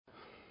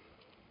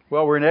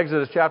Well, we're in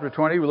Exodus chapter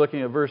 20. We're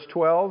looking at verse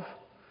 12.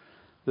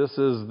 This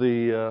is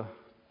the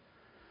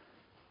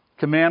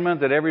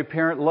commandment that every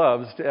parent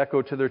loves to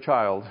echo to their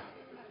child.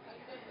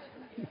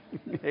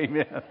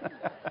 Amen.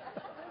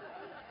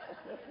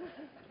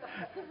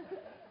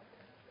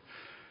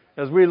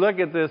 As we look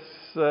at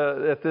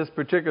this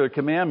particular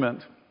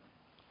commandment,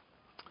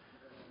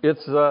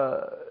 it's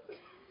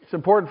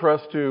important for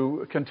us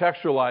to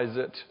contextualize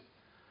it.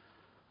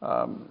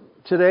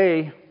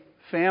 Today,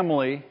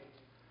 family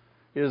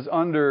is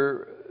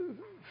under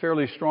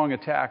fairly strong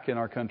attack in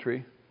our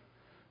country.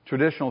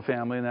 Traditional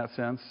family in that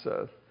sense.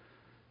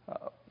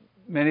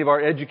 Many of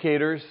our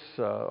educators,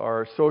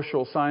 our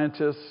social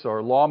scientists,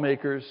 our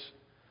lawmakers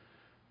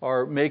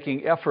are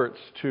making efforts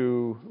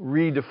to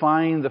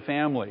redefine the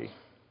family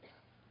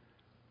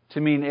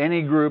to mean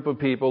any group of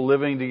people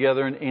living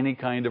together in any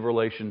kind of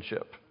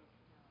relationship.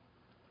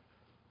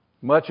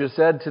 Much is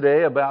said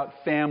today about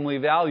family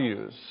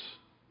values.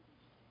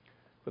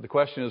 But the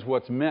question is,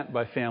 what's meant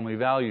by family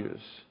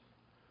values?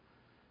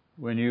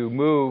 When you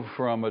move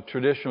from a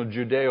traditional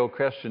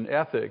Judeo-Christian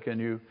ethic and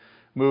you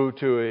move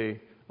to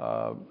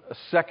a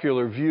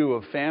secular view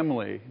of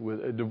family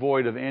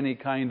devoid of any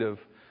kind of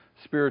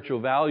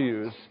spiritual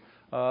values,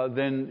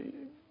 then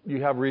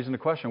you have reason to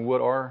question,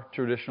 what are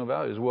traditional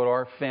values? What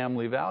are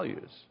family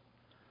values?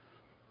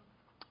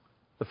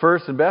 The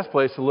first and best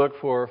place to look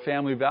for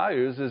family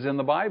values is in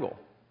the Bible.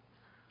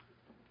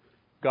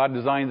 God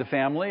designed the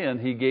family, and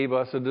He gave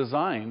us a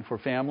design for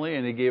family,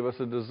 and He gave us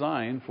a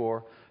design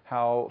for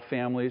how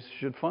families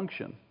should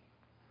function.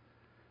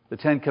 The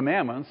Ten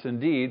Commandments,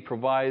 indeed,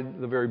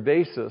 provide the very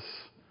basis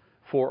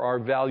for our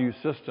value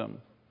system.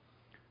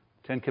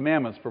 Ten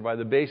Commandments provide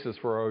the basis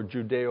for our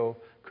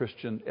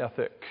Judeo-Christian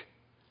ethic,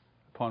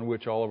 upon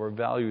which all of our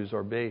values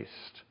are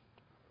based.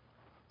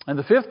 And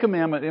the fifth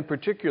commandment in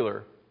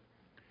particular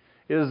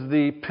is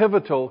the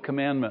pivotal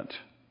commandment.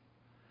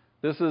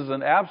 This is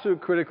an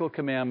absolute critical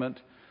commandment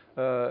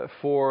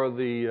for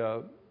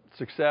the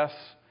success,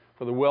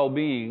 for the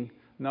well-being,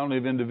 not only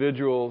of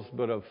individuals,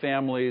 but of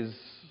families,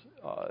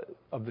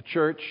 of the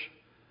church,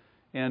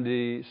 and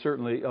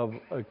certainly of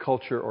a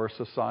culture or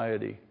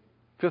society.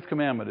 Fifth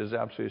commandment is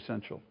absolutely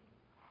essential.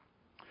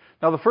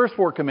 Now, the first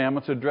four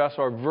commandments address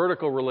our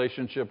vertical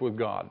relationship with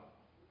God.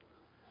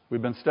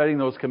 We've been studying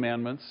those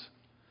commandments.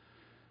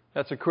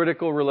 That's a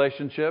critical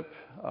relationship.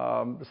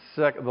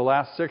 The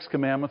last six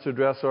commandments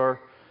address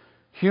our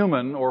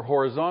human or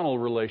horizontal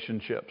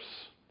relationships.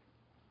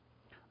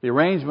 The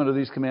arrangement of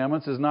these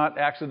commandments is not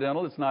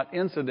accidental, it's not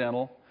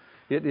incidental,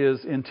 it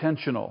is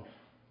intentional.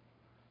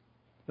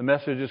 The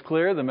message is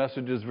clear, the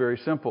message is very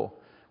simple.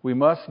 We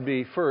must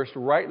be first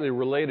rightly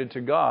related to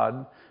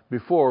God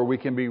before we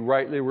can be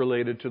rightly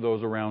related to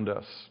those around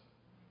us.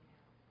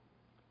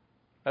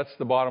 That's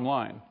the bottom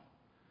line.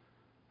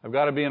 I've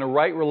got to be in a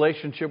right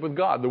relationship with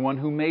God, the one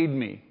who made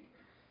me.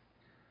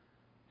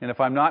 And if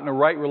I'm not in a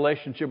right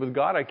relationship with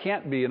God, I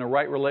can't be in a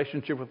right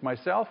relationship with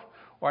myself,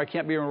 or I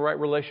can't be in a right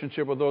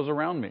relationship with those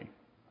around me.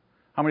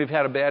 How many have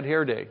had a bad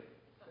hair day?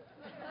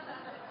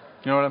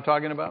 You know what I'm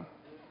talking about?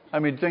 I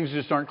mean, things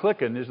just aren't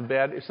clicking.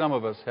 Some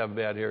of us have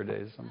bad hair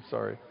days. I'm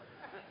sorry.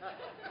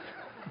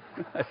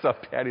 I saw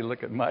Patty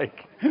look at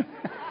Mike.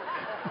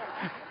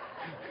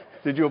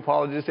 Did you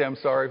apologize? Say I'm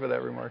sorry for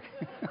that remark.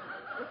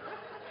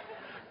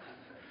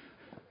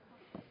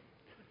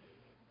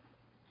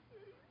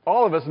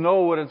 All of us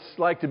know what it's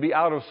like to be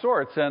out of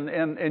sorts,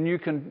 and you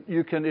can,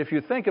 if you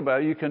think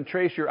about it, you can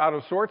trace your out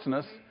of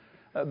sortsness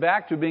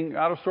back to being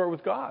out of sort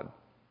with God.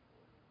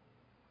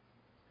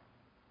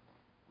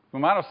 If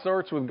I'm out of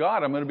sorts with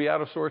God, I'm going to be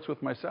out of sorts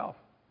with myself.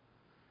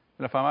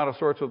 And if I'm out of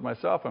sorts with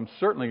myself, I'm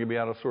certainly going to be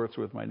out of sorts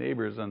with my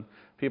neighbors, and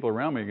people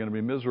around me are going to be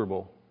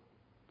miserable.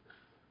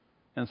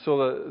 And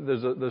so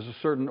there's a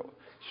certain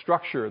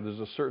structure,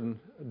 there's a certain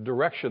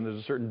direction,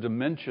 there's a certain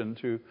dimension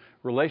to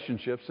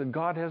relationships that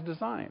God has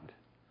designed.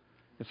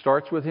 It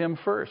starts with Him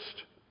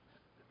first.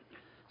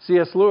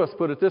 C.S. Lewis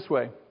put it this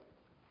way.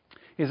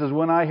 He says,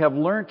 "When I have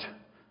learnt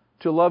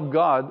to love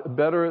God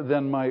better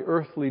than my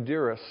earthly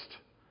dearest,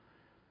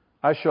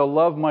 I shall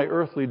love my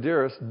earthly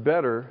dearest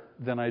better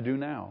than I do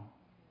now.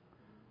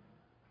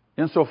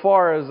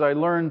 Insofar as I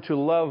learn to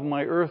love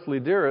my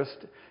earthly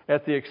dearest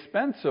at the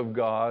expense of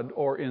God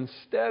or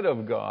instead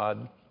of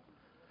God,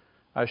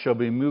 I shall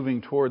be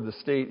moving toward the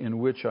state in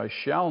which I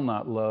shall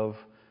not love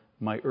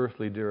my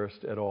earthly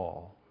dearest at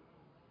all."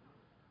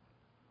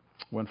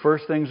 When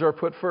first things are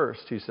put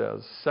first, he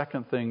says,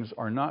 second things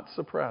are not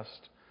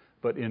suppressed,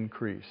 but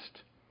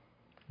increased.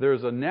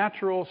 There's a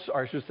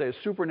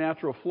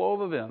supernatural flow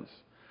of events.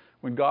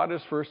 When God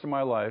is first in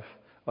my life,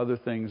 other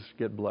things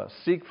get blessed.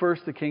 Seek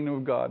first the kingdom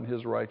of God and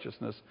His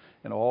righteousness,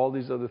 and all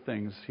these other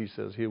things, he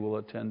says, He will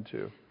attend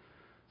to.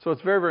 So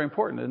it's very, very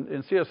important.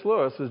 And C.S.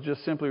 Lewis is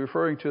just simply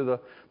referring to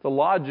the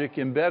logic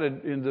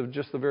embedded into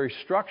just the very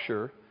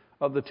structure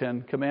of the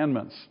Ten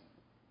Commandments.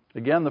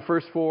 Again, the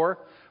first four,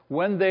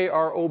 when they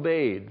are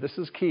obeyed. This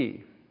is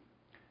key.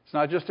 It's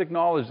not just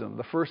acknowledge them.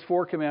 The first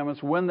four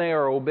commandments, when they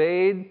are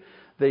obeyed,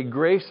 they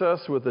grace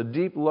us with a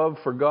deep love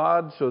for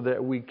God so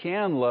that we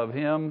can love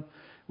Him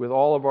with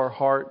all of our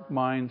heart,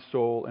 mind,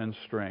 soul, and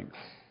strength.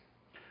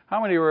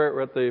 How many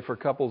were at the For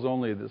Couples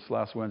Only this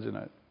last Wednesday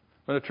night?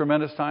 What a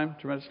tremendous time.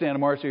 Tremendous. Stan and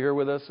Marcy here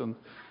with us, and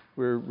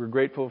we're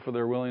grateful for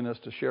their willingness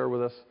to share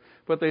with us.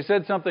 But they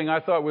said something I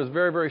thought was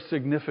very, very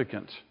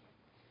significant.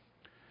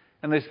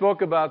 And they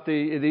spoke about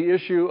the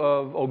issue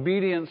of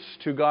obedience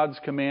to God's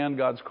command,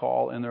 God's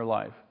call in their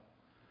life.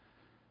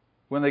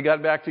 When they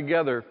got back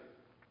together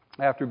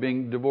after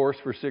being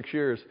divorced for 6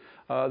 years,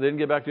 they didn't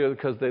get back together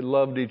because they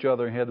loved each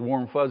other and had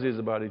warm fuzzies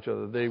about each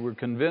other. They were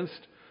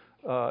convinced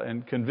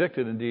and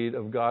convicted, indeed,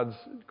 of God's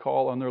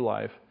call on their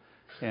life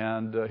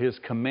and His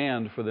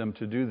command for them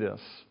to do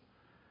this.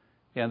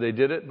 And they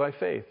did it by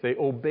faith. They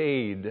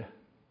obeyed.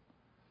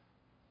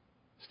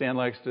 Stan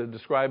likes to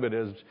describe it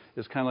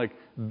as kind of like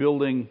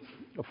building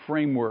a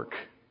framework,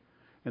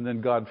 and then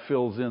God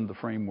fills in the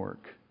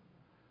framework.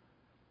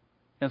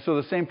 And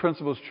so the same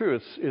principle is true.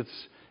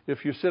 It's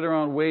if you sit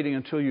around waiting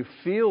until you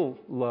feel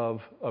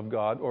love of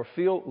God or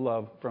feel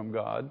love from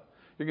God,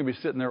 you're going to be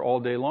sitting there all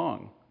day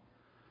long.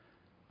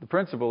 The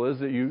principle is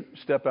that you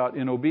step out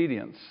in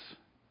obedience.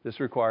 This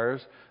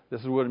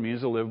is what it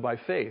means to live by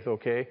faith,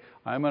 okay?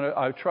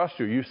 I trust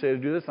you. You say to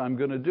do this, I'm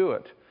going to do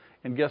it.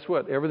 And guess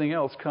what? Everything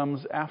else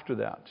comes after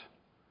that.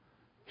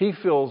 He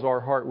fills our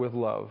heart with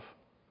love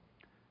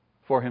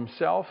for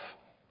Himself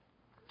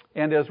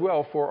and as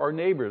well for our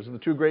neighbors. The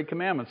two great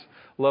commandments: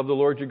 love the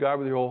Lord your God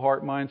with your whole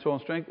heart, mind, soul,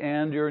 and strength,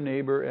 and your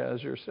neighbor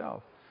as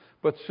yourself.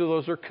 But so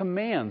those are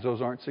commands.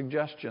 Those aren't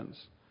suggestions.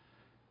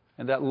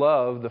 And that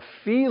love, the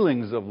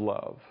feelings of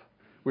love,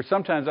 which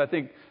sometimes I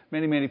think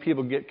many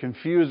people get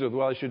confused with,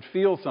 well, I should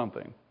feel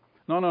something.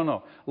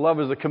 No. Love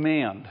is a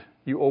command.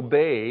 You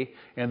obey,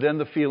 and then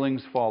the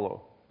feelings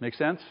follow. Make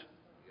sense?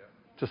 Yeah.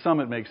 To some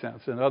it makes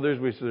sense. And others,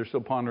 they're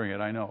still pondering it,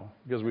 I know.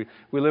 Because we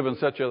live in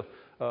such a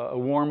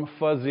warm,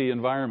 fuzzy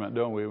environment,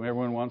 don't we?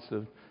 Everyone wants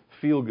to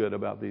feel good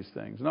about these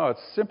things. No,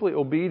 it's simply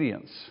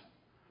obedience.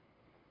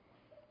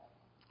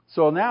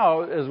 So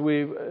now, as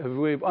we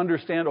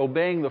understand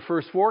obeying the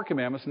first 4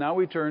 commandments, now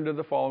we turn to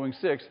the following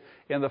 6,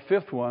 and the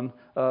 5th one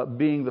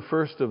being the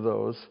first of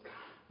those.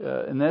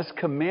 And this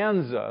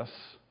commands us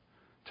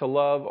to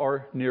love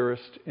our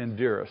nearest and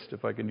dearest,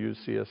 if I can use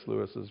C.S.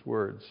 Lewis's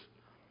words.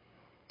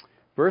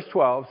 Verse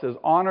 12 says,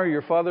 honor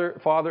your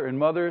father and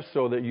mother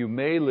so that you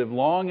may live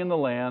long in the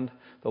land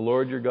the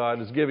Lord your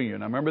God is giving you.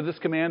 Now remember, this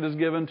command is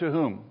given to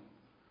whom?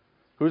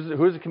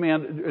 Who's the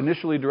command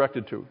initially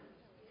directed to?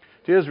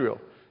 To Israel.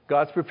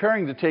 God's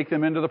preparing to take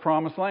them into the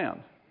promised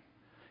land.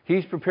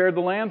 He's prepared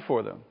the land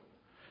for them.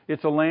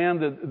 It's a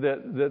land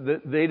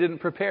that they didn't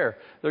prepare.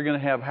 They're going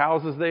to have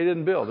houses they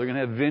didn't build. They're going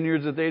to have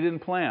vineyards that they didn't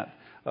plant.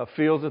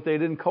 Fields that they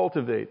didn't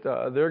cultivate.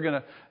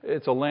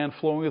 It's a land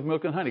flowing with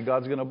milk and honey.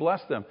 God's going to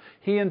bless them.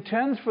 He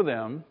intends for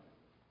them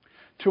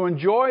to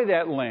enjoy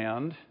that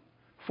land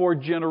for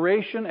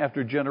generation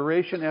after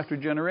generation after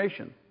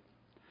generation.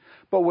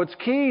 But what's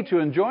key to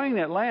enjoying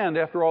that land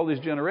after all these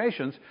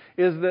generations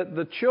is that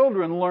the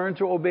children learn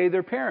to obey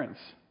their parents.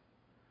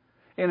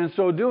 And in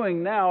so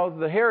doing, now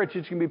the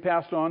heritage can be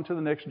passed on to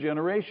the next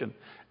generation.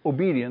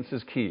 Obedience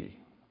is key.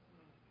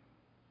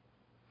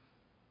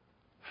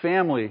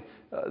 Family,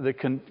 the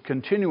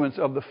continuance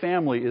of the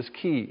family is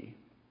key,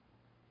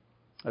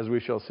 as we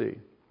shall see.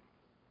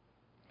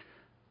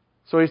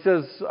 So he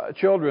says,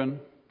 children,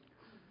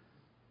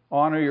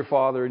 honor your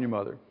father and your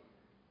mother.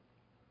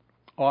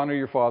 Honor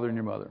your father and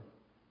your mother.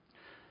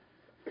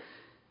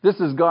 This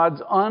is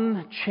God's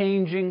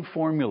unchanging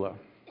formula.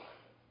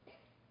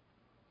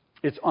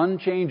 It's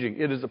unchanging.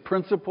 It is a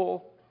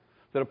principle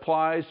that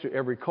applies to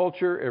every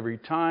culture, every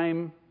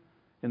time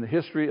in the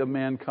history of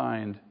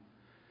mankind.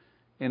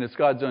 And it's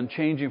God's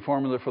unchanging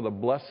formula for the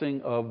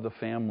blessing of the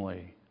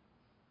family.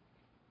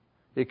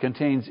 It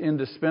contains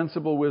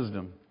indispensable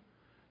wisdom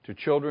to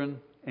children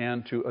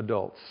and to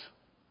adults.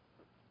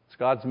 It's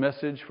God's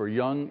message for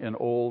young and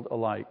old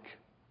alike,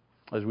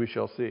 as we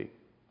shall see.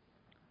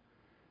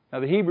 Now,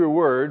 the Hebrew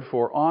word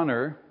for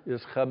honor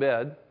is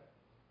chabed.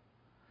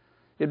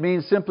 It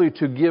means simply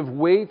to give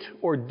weight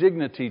or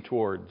dignity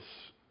towards.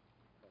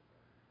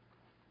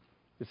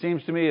 It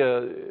seems to me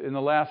in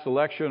the last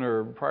election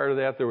or prior to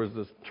that, there was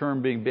this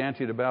term being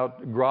bandied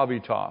about,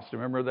 gravitas.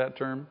 Remember that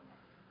term?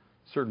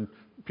 Certain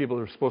people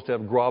are supposed to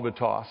have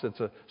gravitas. It's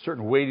a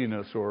certain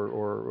weightiness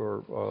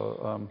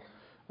or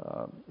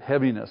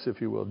heaviness, if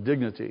you will,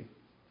 dignity.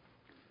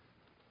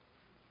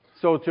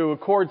 So to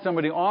accord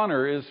somebody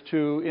honor is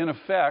to, in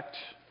effect,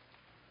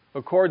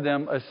 accord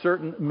them a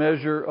certain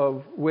measure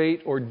of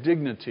weight or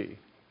dignity.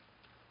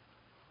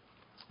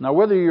 Now,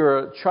 whether you're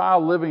a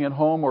child living at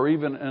home or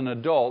even an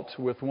adult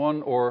with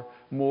one or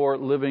more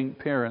living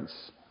parents,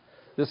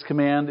 this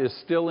command is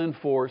still in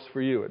force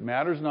for you. It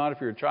matters not if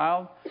you're a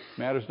child. It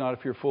matters not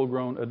if you're a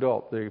full-grown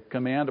adult. The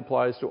command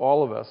applies to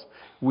all of us.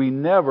 We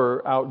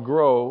never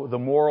outgrow the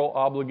moral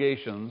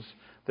obligations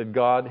that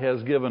God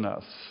has given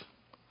us.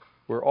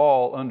 We're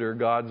all under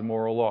God's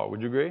moral law.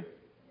 Would you agree?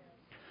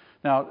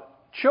 Now,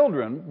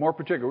 children, more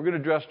particular, we're going to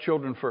address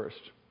children first.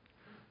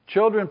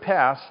 Children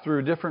pass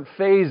through different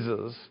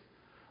phases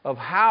of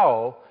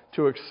how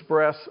to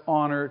express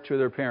honor to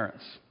their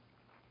parents.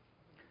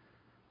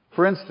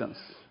 For instance,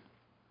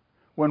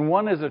 when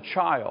one is a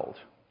child,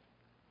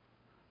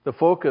 the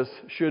focus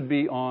should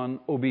be on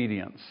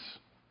obedience.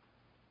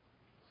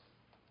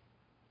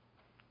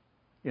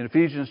 In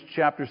Ephesians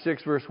chapter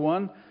 6, verse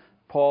 1,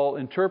 Paul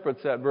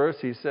interprets that verse.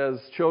 He says,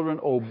 "Children,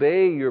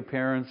 obey your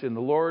parents in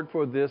the Lord,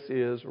 for this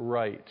is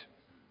right."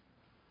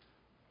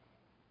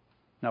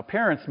 Now,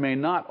 parents may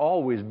not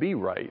always be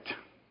right,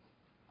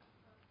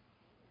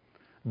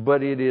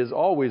 but it is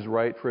always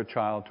right for a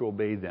child to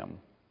obey them.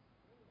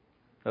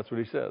 That's what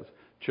he says.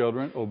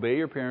 "Children, obey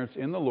your parents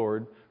in the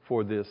Lord,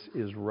 for this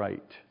is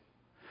right."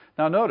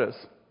 Now,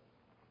 notice,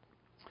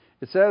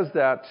 it says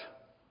that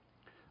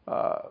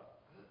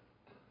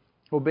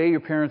obey your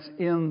parents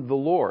in the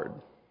Lord.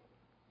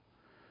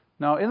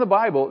 Now, in the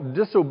Bible,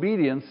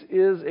 disobedience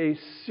is a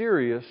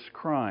serious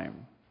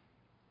crime.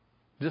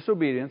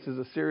 Disobedience is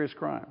a serious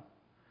crime.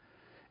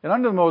 And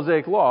under the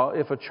Mosaic Law,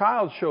 if a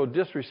child showed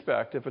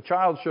disrespect, if a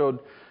child showed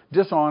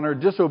dishonor,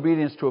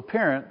 disobedience to a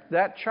parent,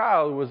 that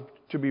child was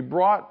to be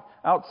brought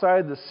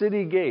outside the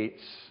city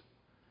gates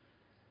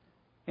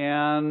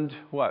and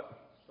what?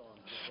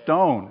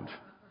 Stoned.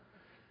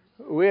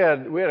 We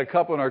had a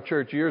couple in our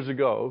church years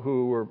ago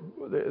who were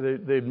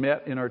they'd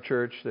met in our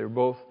church. They were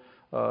both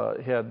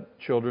had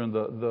children.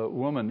 The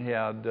woman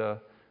had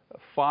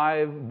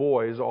 5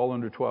 boys, all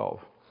under 12.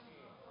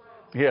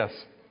 Yes,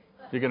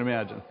 you can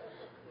imagine.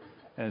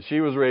 And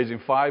she was raising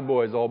 5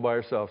 boys all by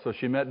herself. So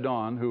she met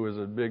Don, who was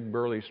a big,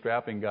 burly,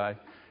 strapping guy,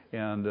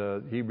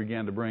 and he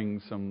began to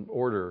bring some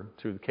order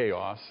to the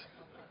chaos.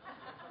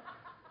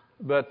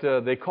 But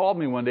they called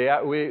me one day.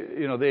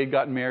 They had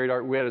gotten married.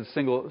 We had a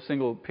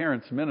single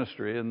parents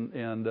ministry,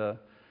 and do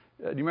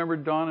you remember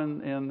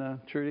Don and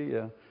Trudy?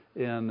 Yeah.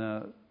 And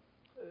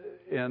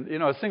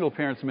as single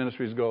parents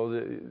ministries go,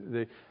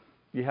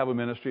 you have a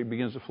ministry, it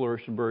begins to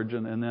flourish and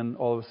burgeon, and then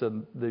all of a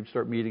sudden they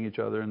start meeting each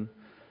other, and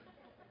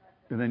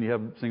then you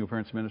have single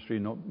parents ministry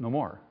no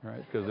more,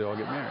 right? Because they all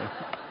get married.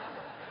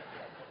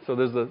 So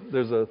there's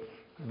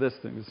this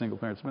thing, the single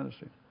parents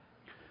ministry.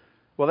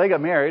 Well, they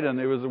got married, and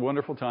it was a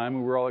wonderful time.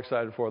 We were all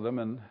excited for them,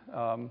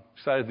 and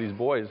excited these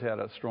boys had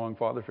a strong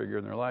father figure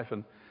in their life.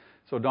 And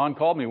so Don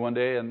called me one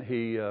day, and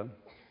he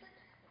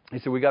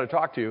said, "We got to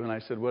talk to you." And I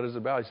said, "What is it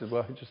about?" He said,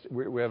 "Well,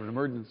 we have an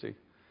emergency."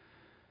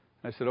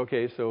 I said,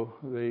 "Okay." So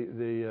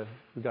we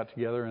got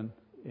together,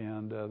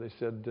 and they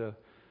said,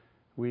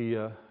 "We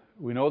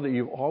know that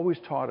you've always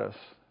taught us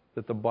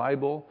that the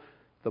Bible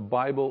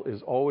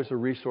is always a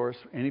resource.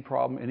 Any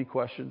problem, any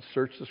question,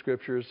 search the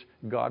Scriptures.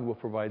 God will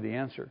provide the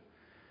answer.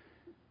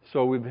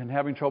 So we've been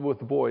having trouble with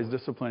the boys,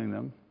 disciplining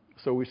them.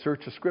 So we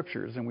searched the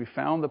Scriptures, and we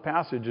found the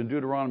passage in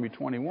Deuteronomy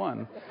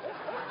 21.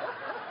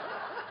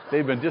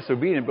 They've been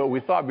disobedient, but we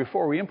thought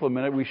before we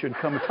implement it, we should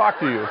come and talk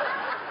to you."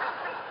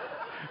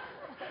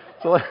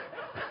 So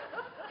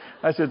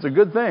I said, "It's a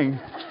good thing."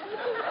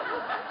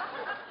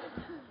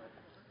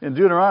 In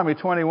Deuteronomy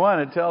 21,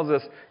 it tells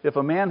us, "If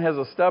a man has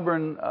a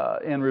stubborn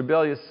and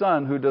rebellious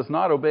son who does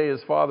not obey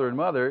his father and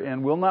mother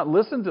and will not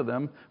listen to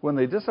them when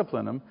they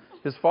discipline him,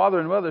 his father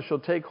and mother shall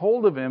take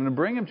hold of him and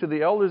bring him to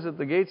the elders at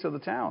the gates of the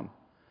town.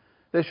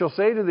 They shall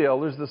say to the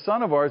elders, 'The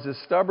son of ours is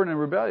stubborn and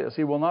rebellious.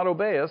 He will not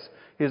obey us.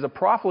 He is a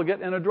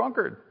profligate and a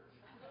drunkard.'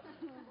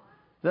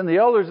 Then the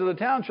elders of the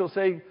town shall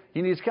say,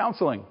 'He needs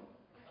counseling.'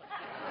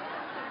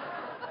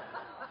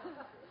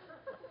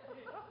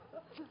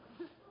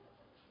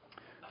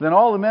 Then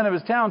all the men of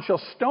his town shall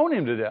stone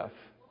him to death.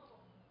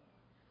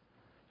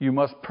 You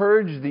must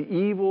purge the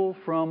evil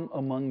from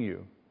among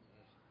you."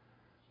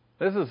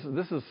 This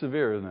is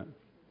severe, isn't it?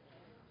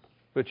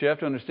 But you have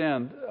to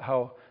understand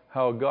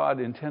how God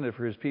intended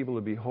for His people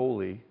to be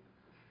holy,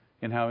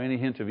 and how any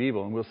hint of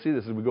evil, and we'll see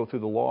this as we go through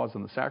the laws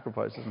and the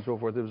sacrifices and so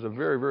forth. It was a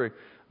very, very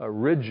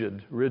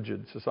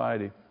rigid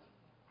society.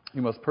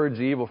 "You must purge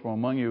the evil from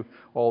among you.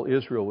 All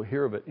Israel will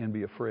hear of it and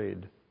be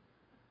afraid."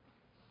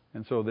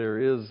 And so there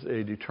is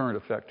a deterrent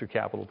effect to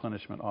capital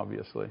punishment,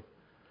 obviously.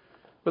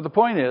 But the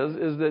point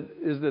is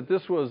that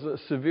this was a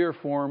severe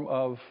form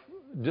of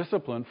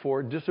discipline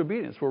for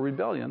disobedience, for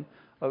rebellion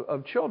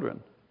of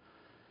children.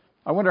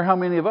 I wonder how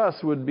many of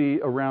us would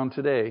be around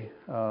today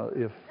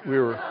if we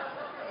were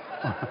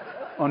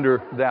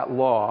under that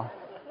law.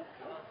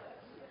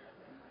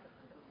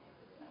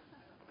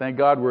 Thank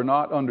God we're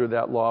not under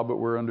that law, but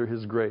we're under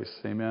His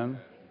grace. Amen?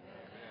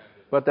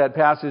 But that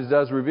passage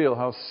does reveal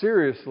how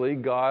seriously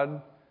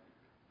God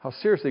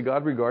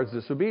regards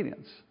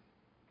disobedience.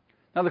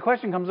 Now the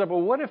question comes up,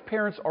 well, what if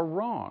parents are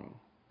wrong?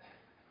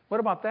 What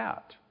about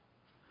that?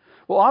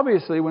 Well,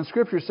 obviously, when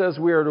Scripture says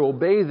we are to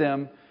obey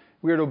them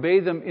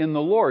in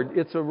the Lord,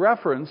 it's a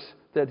reference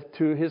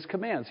to His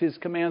commands. His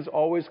commands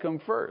always come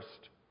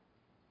first.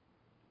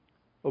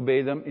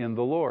 Obey them in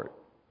the Lord.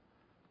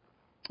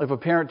 If a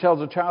parent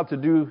tells a child to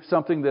do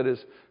something that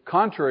is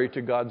contrary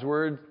to God's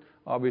Word,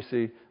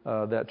 obviously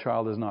that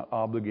child is not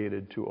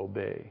obligated to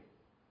obey.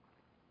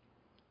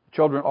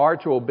 Children are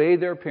to obey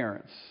their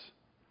parents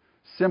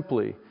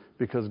simply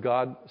because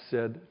God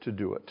said to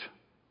do it.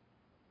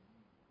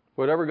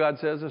 Whatever God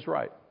says is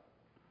right.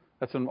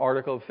 That's an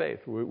article of faith.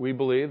 We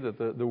believe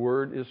that the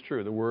Word is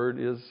true. The Word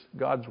is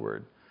God's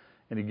Word,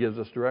 and He gives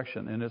us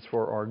direction, and it's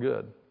for our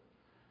good.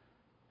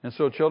 And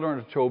so children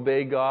are to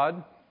obey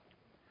God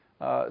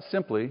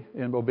simply,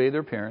 and obey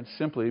their parents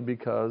simply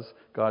because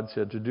God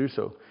said to do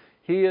so.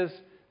 He is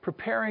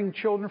preparing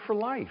children for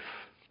life.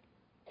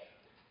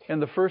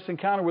 And the first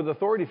encounter with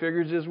authority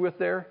figures is with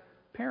their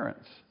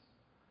parents.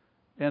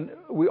 And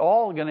we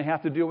all are going to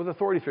have to deal with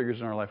authority figures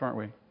in our life, aren't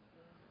we?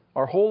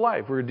 Our whole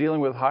life, we're dealing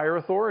with higher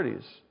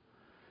authorities.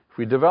 If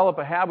we develop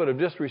a habit of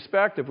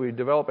disrespect, if we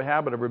develop a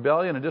habit of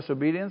rebellion and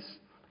disobedience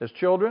as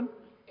children,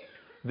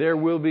 there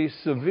will be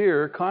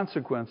severe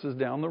consequences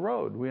down the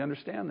road. We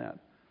understand that.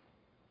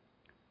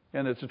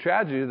 And it's a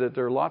tragedy that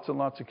there are lots and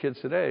lots of kids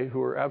today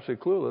who are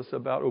absolutely clueless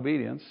about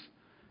obedience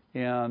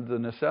and the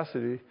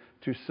necessity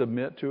to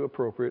submit to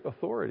appropriate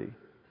authority.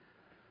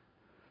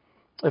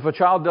 If a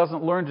child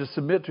doesn't learn to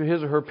submit to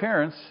his or her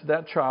parents,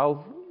 that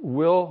child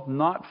will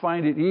not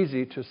find it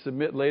easy to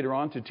submit later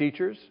on to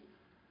teachers.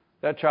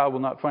 That child will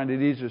not find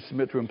it easy to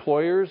submit to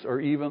employers or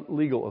even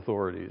legal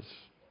authorities.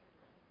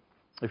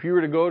 If you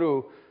were to go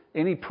to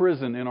any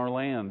prison in our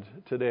land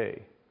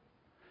today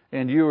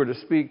and you were to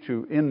speak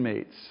to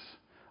inmates,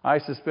 I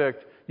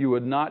suspect you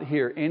would not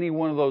hear any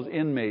one of those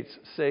inmates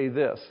say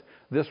this: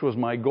 "This was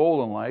my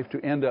goal in life,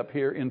 to end up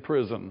here in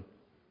prison."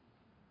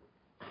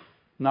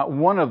 Not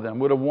one of them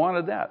would have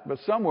wanted that. But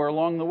somewhere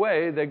along the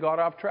way, they got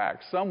off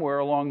track. Somewhere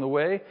along the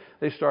way,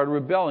 they started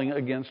rebelling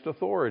against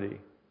authority.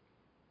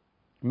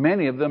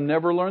 Many of them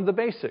never learned the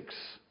basics,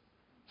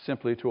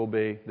 simply to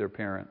obey their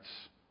parents.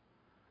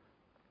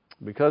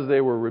 Because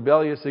they were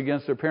rebellious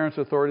against their parents'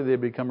 authority, they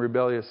become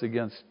rebellious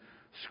against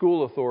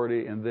school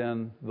authority and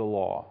then the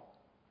law.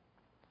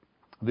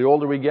 The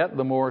older we get,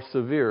 the more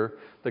severe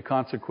the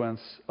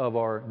consequence of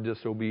our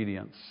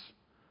disobedience.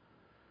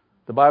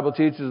 The Bible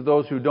teaches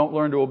those who don't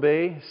learn to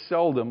obey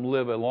seldom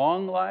live a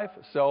long life,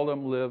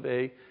 seldom live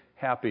a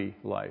happy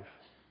life,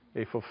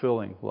 a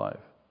fulfilling life.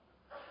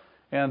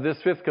 And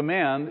this fifth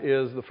command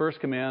is the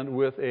first command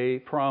with a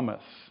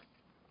promise.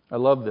 I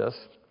love this.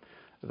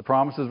 The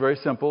promise is very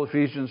simple.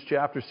 Ephesians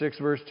chapter 6,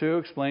 verse 2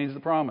 explains the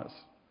promise.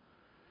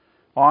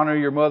 Honor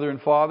your mother and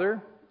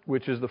father,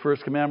 which is the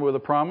first commandment with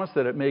a promise,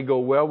 that it may go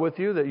well with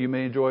you, that you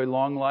may enjoy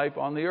long life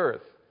on the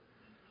earth.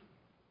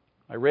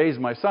 I raised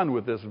my son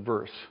with this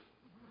verse.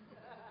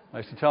 I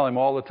used to tell him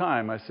all the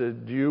time, I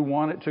said, "Do you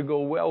want it to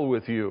go well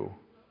with you?"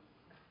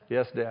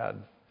 "Yes,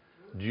 Dad."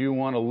 "Do you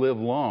want to live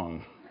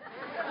long?"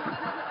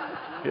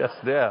 "Yes,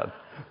 Dad."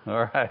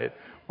 All right.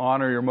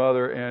 Honor your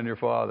mother and your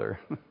father.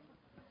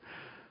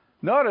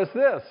 Notice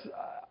this.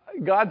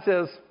 God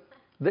says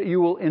that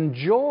you will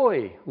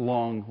enjoy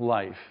long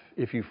life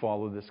if you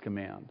follow this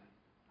command.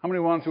 How many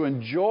want to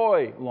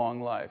enjoy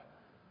long life?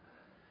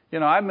 You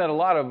know, I've met a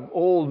lot of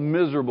old,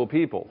 miserable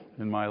people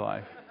in my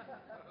life.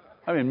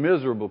 I mean,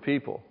 miserable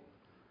people.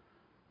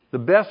 The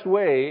best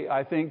way,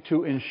 I think,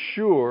 to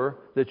ensure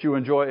that you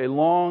enjoy a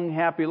long,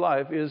 happy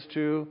life is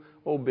to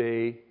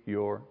obey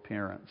your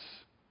parents.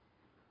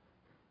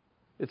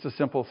 It's a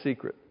simple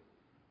secret.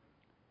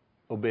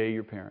 Obey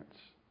your parents.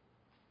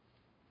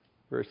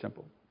 Very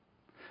simple.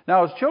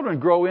 Now, as children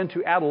grow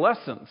into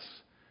adolescence,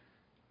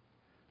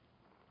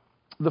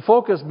 the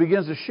focus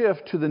begins to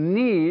shift to the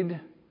need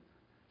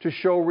to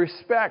show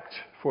respect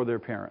for their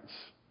parents.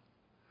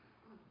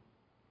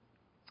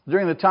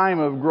 During the time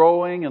of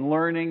growing and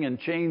learning and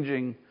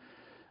changing,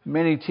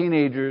 many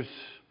teenagers,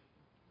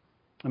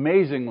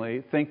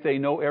 amazingly, think they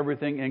know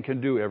everything and can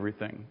do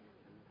everything.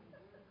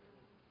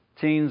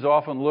 Teens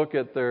often look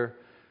at their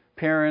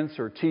parents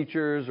or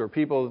teachers or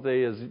people that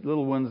they, as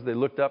little ones, they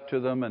looked up to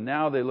them, and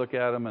now they look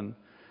at them and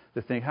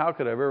they think, how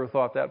could I have ever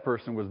thought that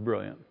person was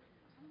brilliant?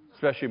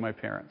 Especially my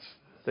parents.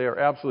 They are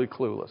absolutely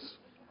clueless.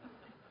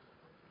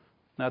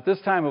 Now, at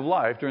this time of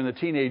life, during the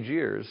teenage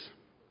years,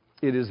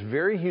 it is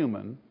very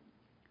human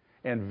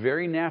and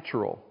very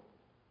natural,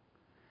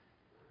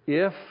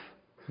 if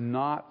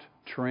not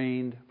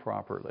trained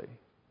properly,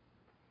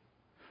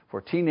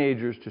 for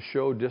teenagers to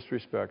show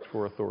disrespect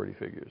for authority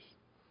figures.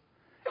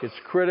 It's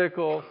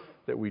critical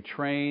that we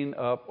train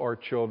up our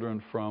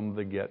children from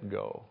the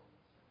get-go.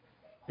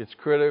 It's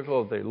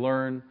critical that they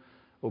learn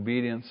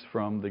obedience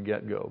from the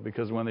get-go,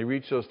 because when they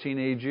reach those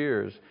teenage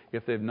years,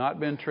 if they've not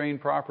been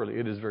trained properly,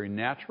 it is very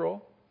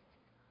natural,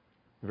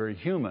 very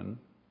human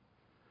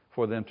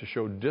for them to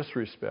show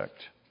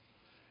disrespect.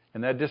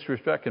 And that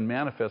disrespect can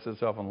manifest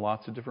itself in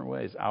lots of different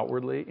ways,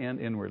 outwardly and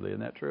inwardly. Isn't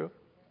that true?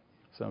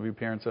 Some of you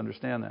parents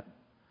understand that.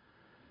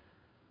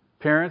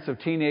 Parents of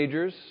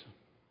teenagers,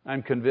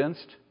 I'm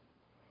convinced,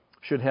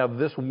 should have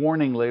this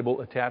warning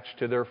label attached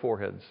to their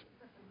foreheads.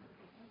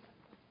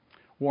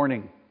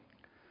 Warning.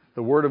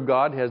 The Word of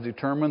God has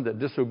determined that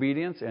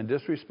disobedience and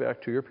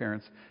disrespect to your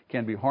parents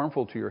can be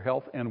harmful to your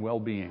health and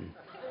well-being.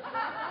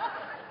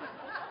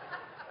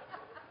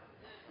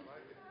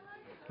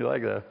 You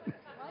like that?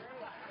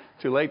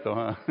 Too late, though,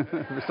 huh?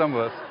 For some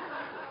of us.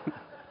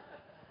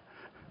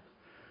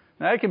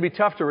 Now, it can be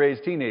tough to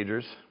raise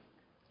teenagers.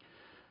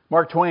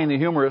 Mark Twain, the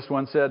humorist,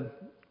 once said,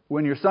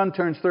 When your son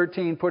turns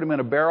 13, put him in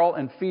a barrel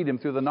and feed him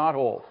through the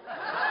knothole.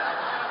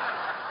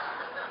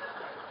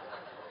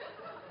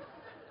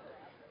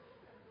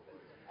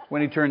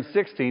 When he turns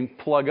 16,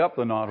 plug up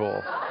the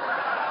knothole.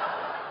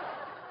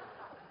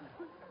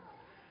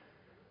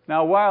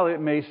 Now, while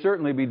it may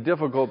certainly be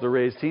difficult to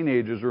raise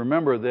teenagers,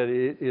 remember that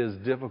it is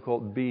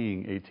difficult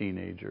being a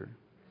teenager.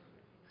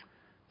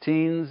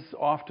 Teens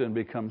often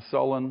become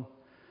sullen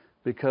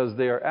because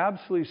they are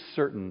absolutely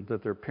certain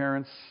that their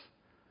parents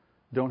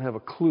don't have a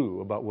clue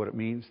about what it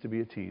means to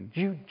be a teen.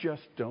 You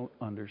just don't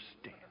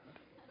understand.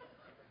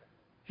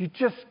 You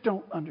just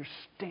don't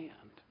understand.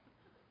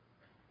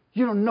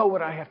 You don't know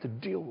what I have to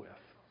deal with.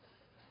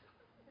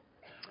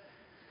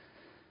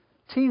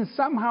 Teens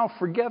somehow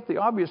forget the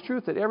obvious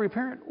truth that every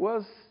parent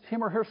was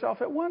him or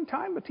herself at one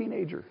time a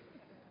teenager.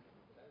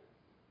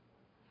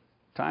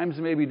 Times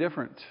may be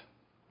different,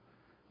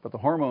 but the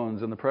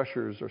hormones and the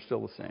pressures are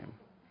still the same.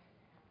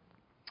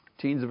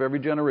 Teens of every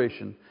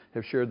generation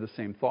have shared the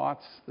same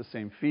thoughts, the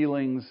same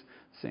feelings,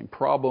 the same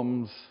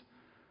problems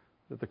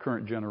that the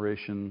current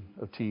generation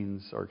of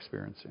teens are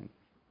experiencing.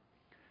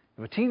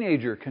 If a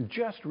teenager can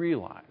just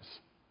realize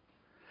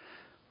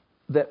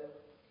that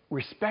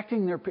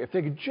if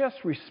they could just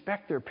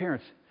respect their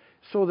parents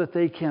so that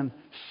they can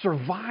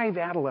survive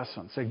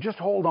adolescence, they just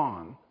hold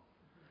on,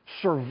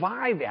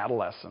 survive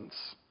adolescence,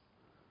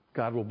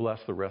 God will bless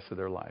the rest of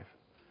their life.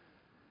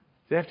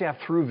 They have to have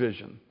through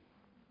vision.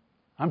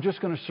 I'm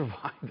just going to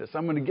survive this.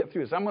 I'm going to get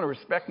through this. I'm going to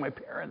respect my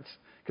parents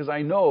because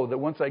I know that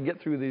once I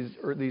get through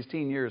these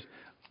teen years,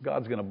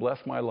 God's going to bless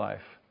my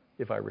life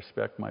if I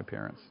respect my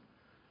parents.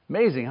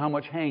 Amazing how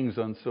much hangs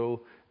on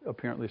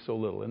apparently so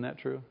little. Isn't that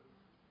true?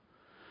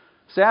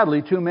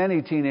 Sadly, too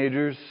many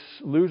teenagers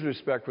lose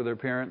respect for their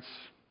parents,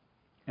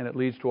 and it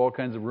leads to all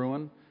kinds of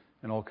ruin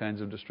and all kinds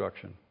of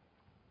destruction.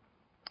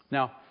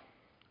 Now,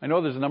 I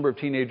know there's a number of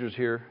teenagers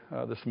here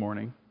this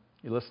morning.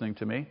 You're listening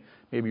to me.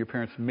 Maybe your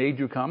parents made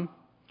you come.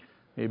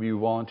 Maybe you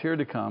volunteered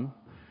to come.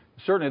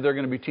 Certainly, there are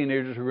going to be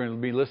teenagers who are going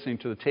to be listening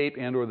to the tape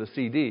and or the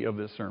CD of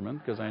this sermon,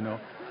 because I know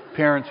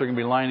parents are going to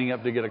be lining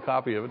up to get a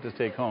copy of it to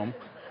take home.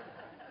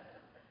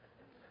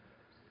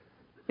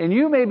 And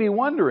you may be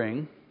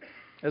wondering,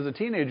 as a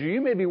teenager, you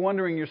may be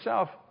wondering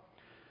yourself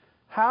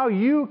how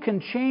you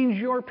can change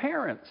your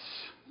parents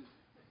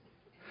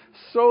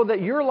so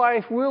that your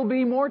life will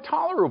be more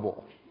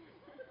tolerable.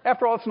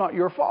 After all, it's not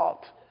your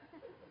fault.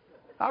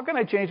 How can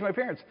I change my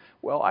parents?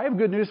 Well, I have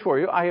good news for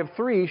you. I have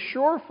 3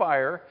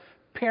 surefire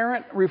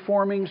parent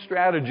reforming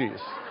strategies.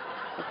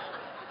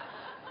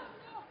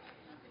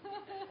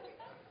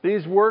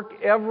 These work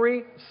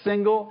every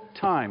single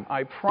time.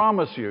 I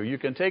promise you. You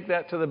can take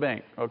that to the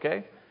bank,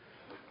 okay?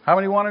 How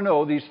many want to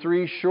know these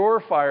 3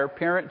 surefire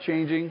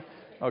parent-changing...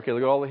 Okay,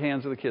 look at all the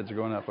hands of the kids are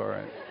going up. All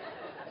right.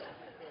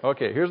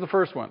 Okay, here's the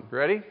first one.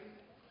 Ready?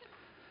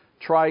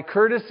 Try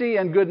courtesy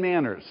and good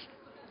manners.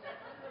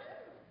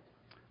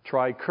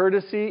 Try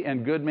courtesy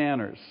and good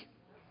manners.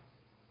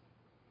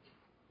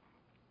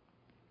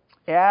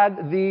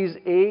 Add these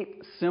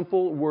 8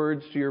 simple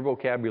words to your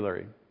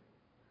vocabulary.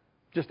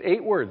 Just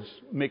 8 words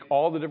make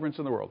all the difference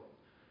in the world.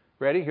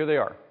 Ready? Here they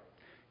are.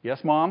 Yes,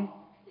 Mom.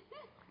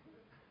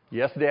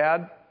 Yes,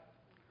 Dad.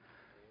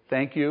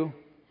 Thank you.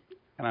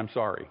 And I'm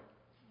sorry.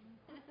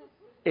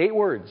 8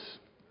 words.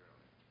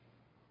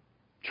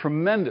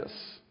 Tremendous.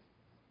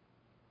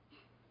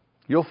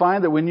 You'll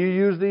find that when you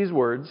use these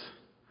words,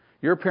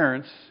 your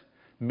parents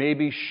may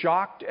be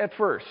shocked at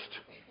first,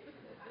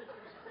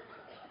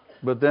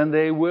 but then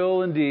they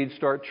will indeed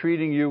start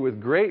treating you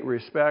with great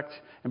respect,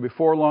 and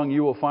before long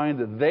you will find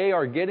that they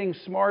are getting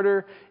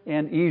smarter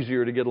and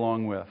easier to get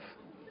along with.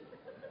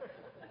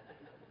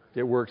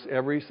 It works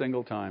every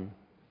single time.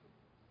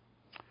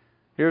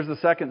 Here's the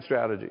second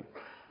strategy.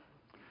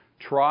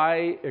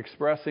 Try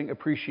expressing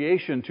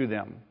appreciation to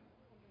them.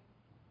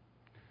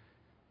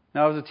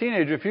 Now, as a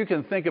teenager, if you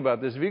can think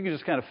about this, if you can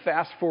just kind of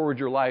fast forward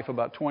your life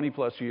about 20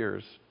 plus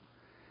years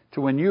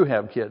to when you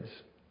have kids,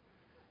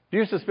 do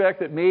you suspect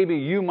that maybe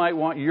you might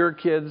want your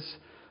kids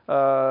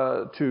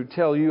to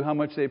tell you how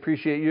much they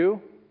appreciate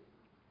you?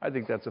 I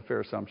think that's a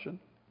fair assumption.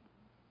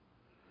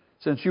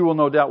 Since you will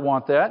no doubt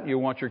want that, you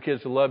want your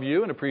kids to love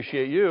you and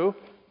appreciate you,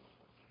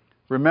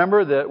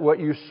 remember that what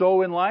you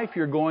sow in life,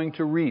 you're going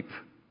to reap.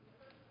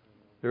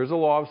 There's a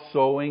law of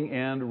sowing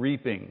and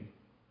reaping.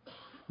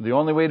 The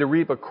only way to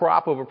reap a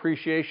crop of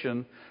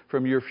appreciation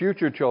from your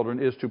future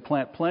children is to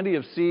plant plenty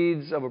of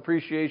seeds of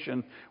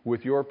appreciation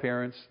with your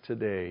parents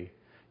today.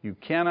 You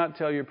cannot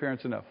tell your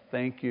parents enough.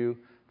 Thank you,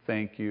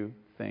 thank you,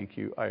 thank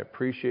you. I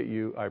appreciate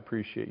you, I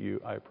appreciate you,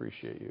 I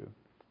appreciate you.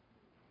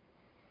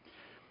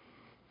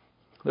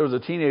 There was a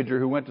teenager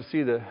who went to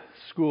see the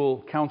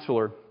school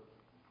counselor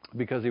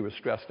because he was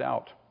stressed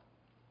out.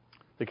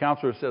 The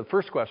counselor said,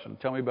 first question,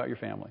 tell me about your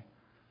family.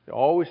 They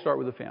always start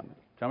with the family.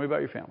 Tell me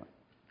about your family.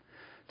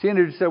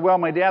 Teenager said, well,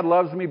 my dad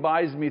loves me,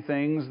 buys me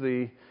things.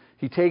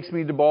 He takes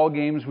me to ball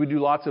games. We do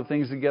lots of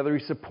things together.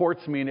 He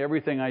supports me in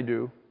everything I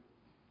do.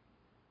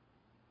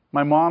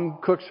 My mom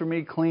cooks for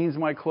me, cleans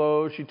my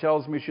clothes. She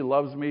tells me she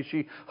loves me.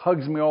 She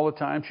hugs me all the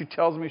time. She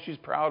tells me she's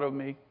proud of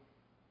me.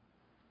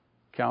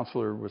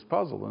 Counselor was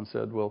puzzled and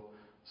said, well,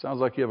 sounds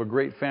like you have a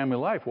great family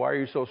life. Why are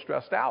you so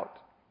stressed out?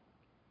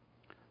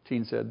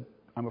 Teen said,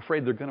 I'm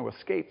afraid they're going to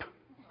escape.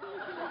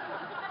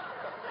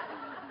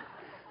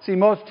 See,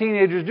 most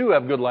teenagers do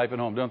have a good life at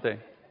home, don't they?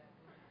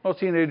 Most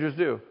teenagers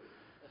do.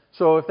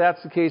 So if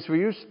that's the case for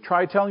you,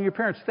 try telling your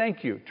parents,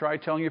 thank you. Try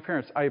telling your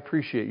parents, I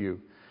appreciate you.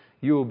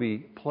 You will be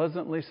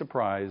pleasantly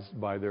surprised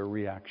by their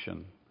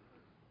reaction.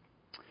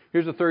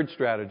 Here's a third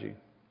strategy.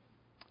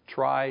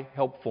 Try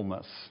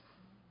helpfulness.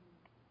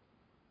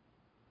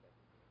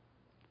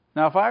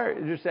 Now, if I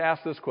just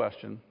ask this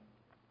question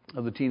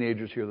of the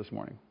teenagers here this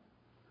morning,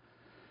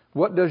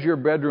 what does your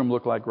bedroom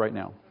look like right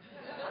now?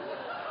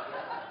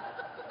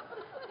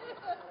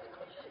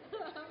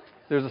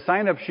 There's a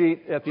sign-up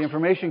sheet at the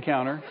information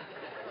counter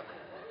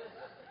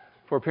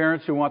for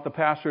parents who want the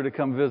pastor to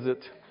come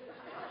visit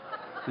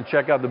and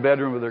check out the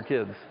bedroom of their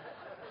kids.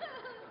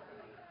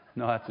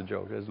 No, that's a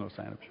joke. There's no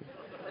sign-up sheet.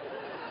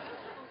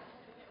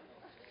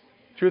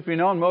 Truth be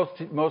known,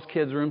 most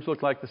kids' rooms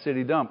look like the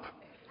city dump.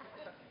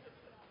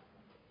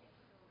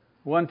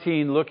 One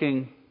teen,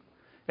 looking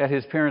at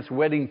his parents'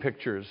 wedding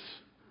pictures,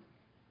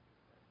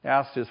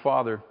 asked his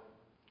father,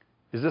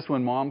 is this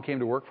when Mom came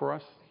to work for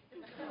us?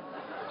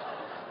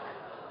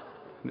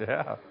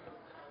 Yeah.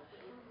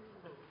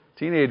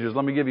 Teenagers,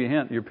 let me give you a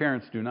hint. Your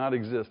parents do not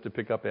exist to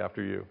pick up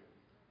after you.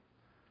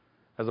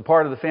 As a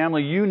part of the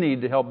family, you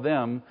need to help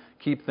them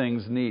keep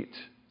things neat.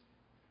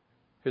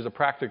 Here's a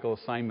practical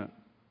assignment.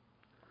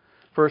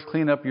 First,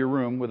 clean up your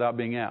room without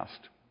being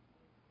asked.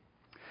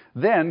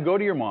 Then, go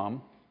to your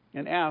mom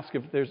and ask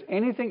if there's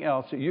anything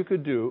else that you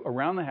could do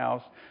around the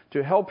house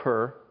to help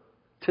her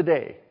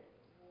today.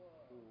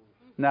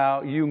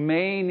 Now, you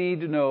may need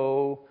to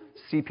know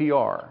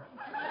CPR,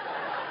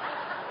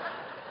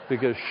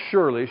 because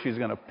surely she's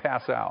going to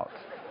pass out.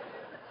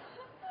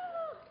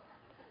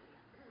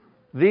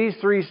 These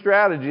three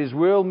strategies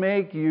will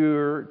make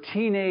your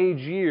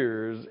teenage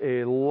years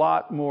a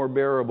lot more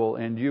bearable,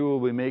 and you will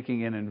be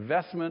making an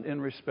investment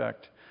in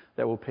respect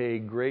that will pay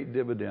great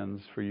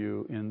dividends for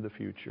you in the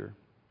future.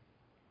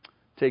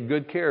 Take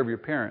good care of your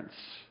parents,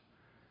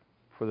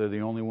 for they're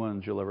the only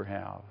ones you'll ever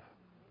have.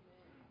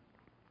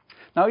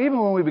 Now, even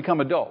when we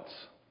become adults,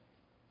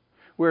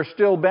 we're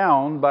still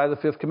bound by the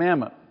fifth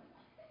commandment.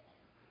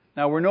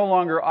 Now, we're no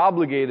longer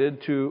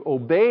obligated to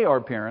obey our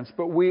parents,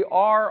 but we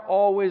are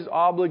always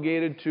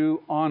obligated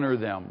to honor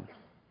them.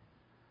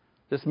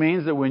 This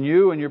means that when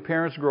you and your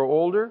parents grow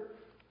older,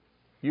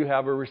 you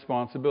have a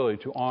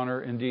responsibility to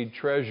honor, indeed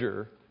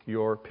treasure,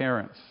 your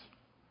parents.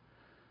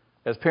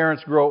 As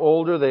parents grow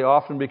older, they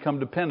often become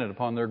dependent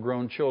upon their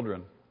grown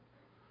children.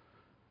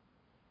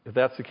 If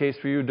that's the case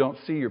for you, don't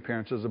see your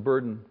parents as a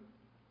burden.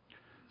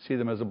 See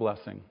them as a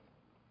blessing.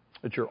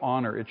 It's your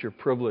honor, it's your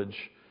privilege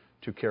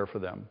to care for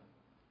them.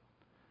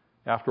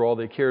 After all,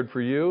 they cared for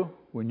you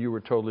when you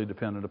were totally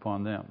dependent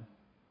upon them.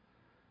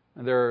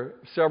 And there are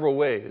several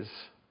ways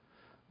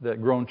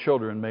that grown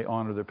children may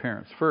honor their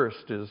parents.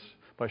 First is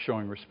by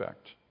showing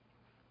respect.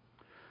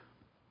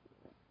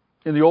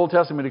 In the Old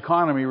Testament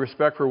economy,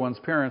 respect for one's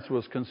parents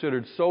was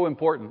considered so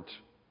important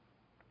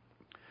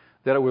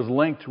that it was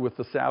linked with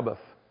the Sabbath.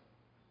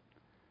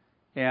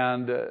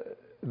 And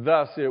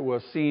thus it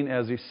was seen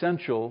as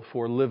essential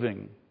for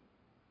living.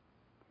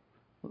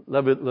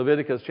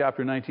 Leviticus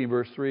chapter 19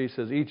 verse 3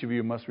 says, each of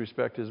you must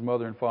respect his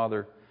mother and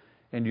father,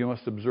 and you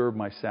must observe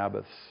my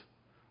Sabbaths.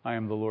 I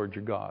am the Lord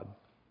your God.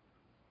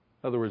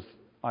 In other words,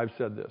 I've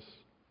said this.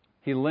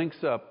 He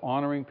links up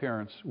honoring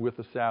parents with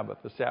the Sabbath.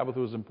 The Sabbath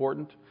was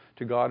important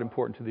to God,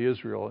 important to the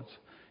Israelites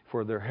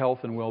for their health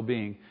and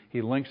well-being.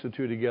 He links the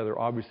two together.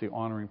 Obviously,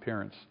 honoring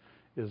parents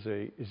is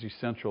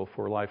essential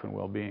for life and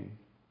well-being.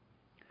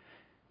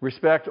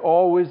 Respect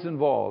always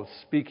involves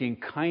speaking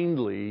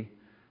kindly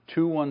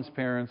to one's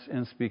parents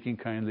and speaking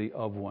kindly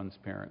of one's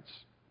parents.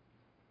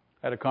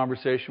 I had a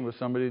conversation with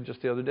somebody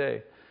just the other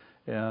day,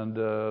 and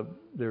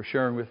they were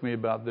sharing with me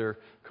about their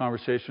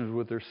conversations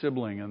with their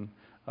sibling, and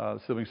the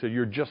sibling said,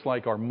 you're just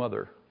like our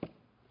mother.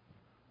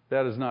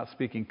 That is not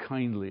speaking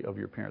kindly of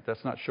your parent.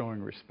 That's not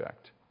showing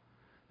respect.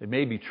 It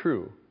may be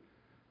true,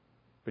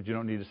 but you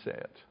don't need to say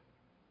it.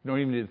 You don't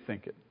even need to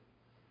think it.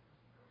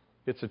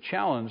 It's a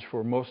challenge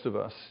for most of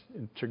us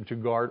to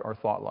guard our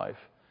thought life,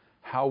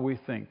 how we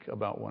think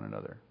about one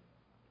another.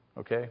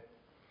 Okay?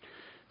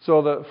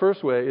 So the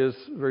first way is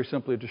very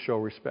simply to show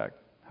respect.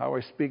 How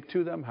I speak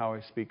to them, how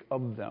I speak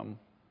of them,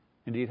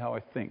 indeed how I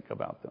think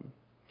about them.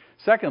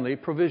 Secondly,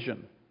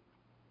 provision.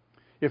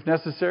 If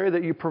necessary,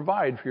 that you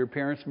provide for your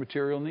parents'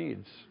 material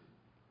needs.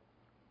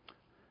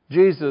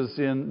 Jesus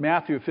in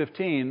Matthew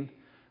 15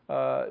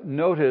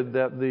 noted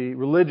that the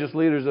religious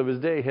leaders of his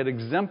day had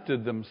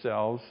exempted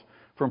themselves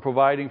from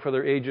providing for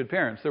their aged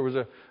parents. There was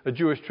a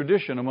Jewish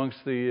tradition amongst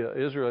the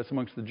Israelites,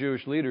 amongst the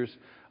Jewish leaders,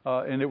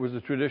 and it was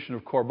the tradition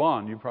of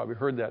korban. You've probably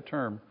heard that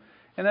term.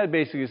 And that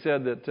basically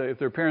said that if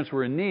their parents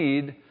were in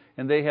need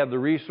and they had the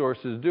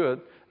resources to do it,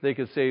 they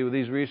could say, well,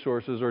 these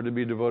resources are to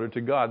be devoted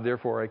to God,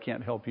 therefore I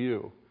can't help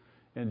you.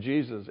 And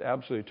Jesus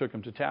absolutely took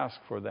them to task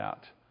for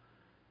that.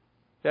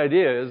 The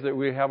idea is that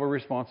we have a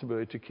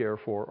responsibility to care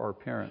for our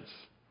parents.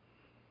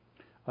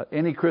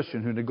 Any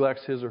Christian who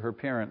neglects his or her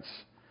parents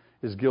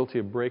is guilty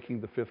of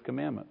breaking the fifth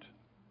commandment.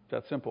 It's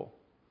that simple.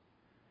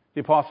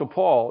 The Apostle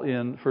Paul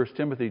in 1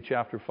 Timothy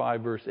chapter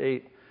 5, verse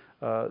 8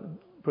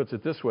 puts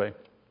it this way,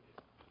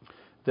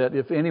 that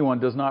if anyone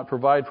does not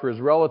provide for his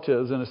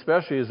relatives, and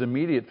especially his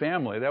immediate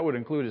family, that would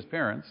include his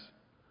parents,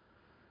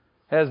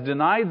 has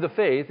denied the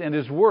faith and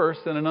is worse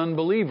than an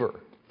unbeliever.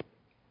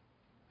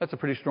 That's a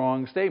pretty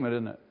strong statement,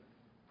 isn't it?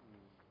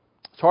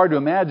 It's hard to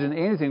imagine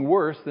anything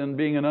worse than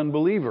being an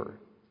unbeliever.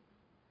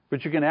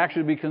 But you can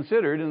actually be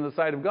considered, in the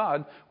sight of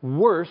God,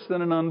 worse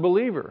than an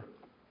unbeliever.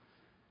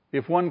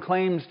 If one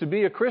claims to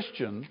be a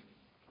Christian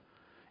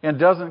and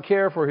doesn't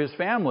care for his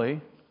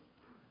family,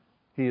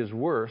 he is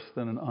worse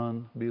than an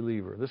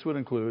unbeliever. This would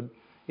include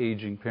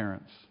aging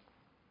parents.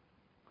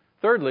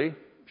 Thirdly,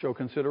 show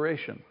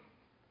consideration.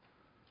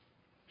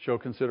 Show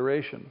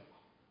consideration.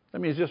 That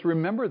means just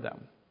remember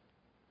them.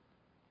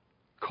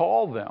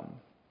 Call them.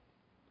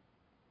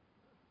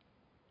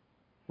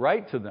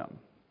 Write to them.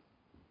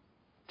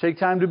 Take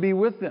time to be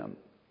with them.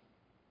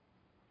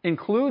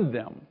 Include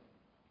them.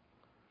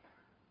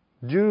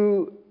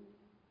 Do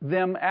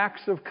them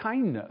acts of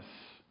kindness.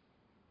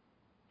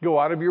 Go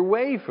out of your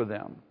way for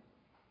them.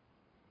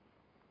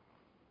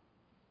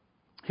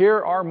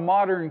 Here, our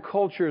modern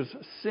culture's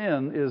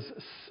sin is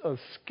of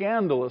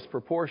scandalous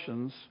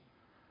proportions.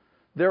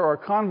 There are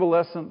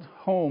convalescent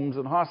homes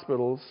and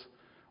hospitals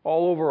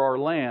all over our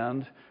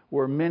land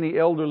where many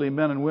elderly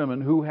men and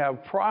women who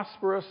have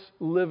prosperous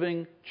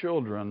living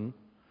children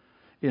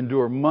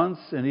endure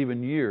months and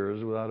even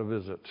years without a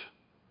visit.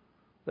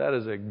 That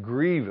is a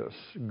grievous,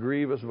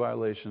 grievous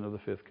violation of the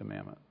fifth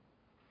commandment.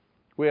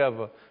 We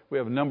have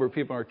a number of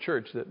people in our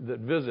church that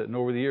visit, and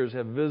over the years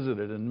have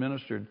visited and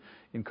ministered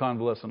in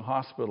convalescent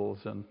hospitals,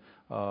 and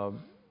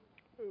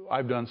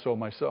I've done so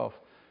myself.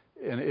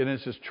 And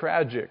it's just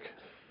tragic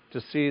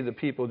to see the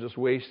people just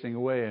wasting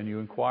away, and you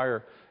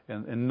inquire,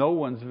 and no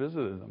one's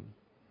visited them.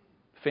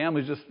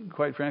 Families just,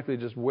 quite frankly,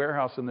 just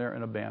warehouse in there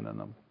and abandon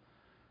them,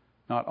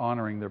 not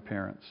honoring their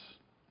parents.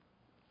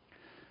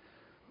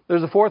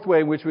 There's a fourth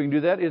way in which we can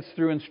do that. It's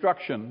through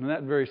instruction. And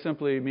that very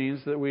simply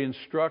means that we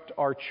instruct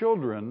our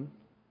children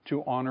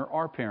to honor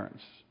our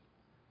parents.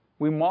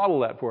 We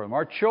model that for them.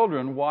 Our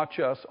children watch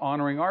us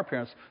honoring our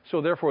parents,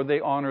 so therefore they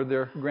honor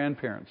their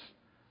grandparents.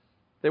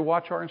 They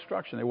watch our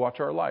instruction. They watch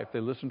our life. They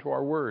listen to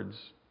our words.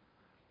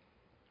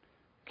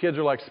 Kids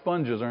are like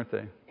sponges, aren't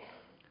they?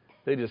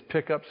 They just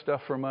pick up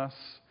stuff from us,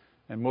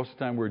 and most of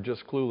the time we're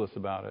just clueless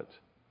about it.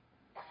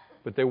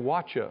 But they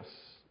watch us,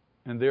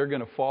 and they're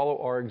going to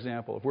follow our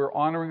example. If we're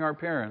honoring our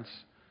parents,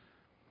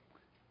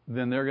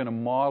 then they're going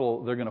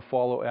to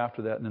follow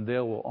after that, and then they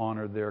will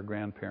honor their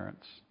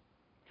grandparents.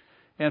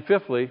 And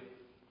fifthly,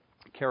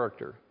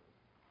 character.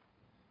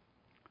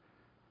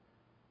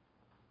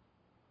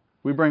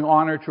 We bring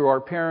honor to our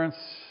parents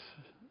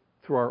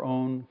through our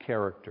own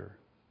character.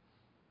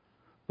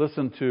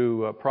 Listen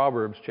to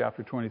Proverbs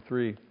chapter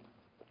 23,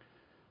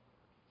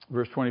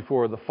 verse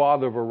 24. The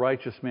father of a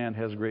righteous man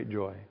has great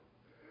joy.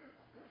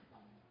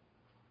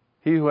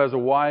 He who has a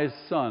wise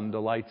son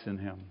delights in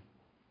him.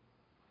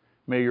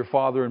 May your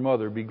father and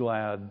mother be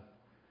glad.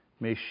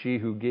 May she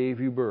who gave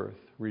you birth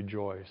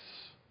rejoice.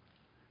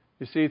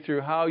 You see,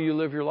 through how you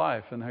live your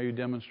life and how you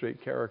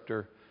demonstrate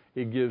character,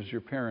 it gives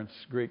your parents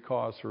great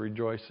cause for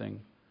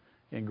rejoicing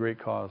and great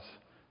cause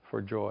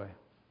for joy.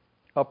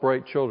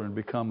 Upright children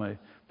become a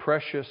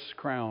precious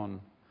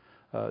crown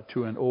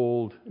to an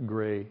old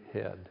gray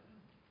head.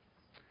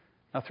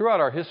 Now, throughout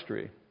our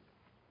history,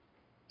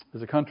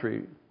 as a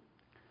country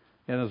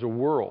and as a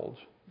world,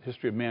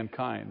 history of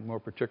mankind more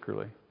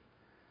particularly,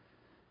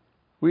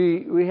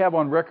 we have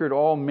on record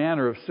all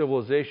manner of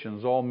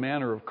civilizations, all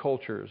manner of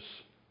cultures.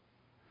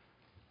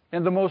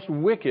 And the most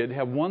wicked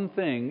have one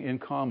thing in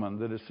common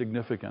that is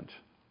significant.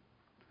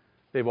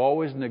 They've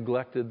always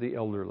neglected the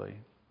elderly.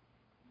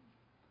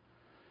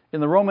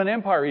 In the Roman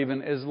Empire,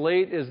 even as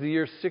late as the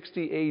year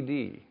 60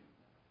 A.D.,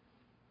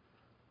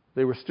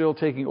 they were still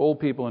taking old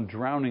people and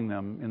drowning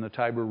them in the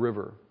Tiber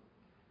River.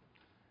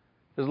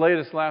 As late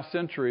as last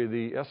century,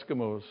 the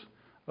Eskimos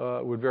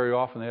would very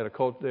often, they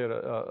had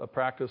a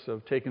practice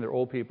of taking their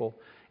old people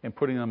and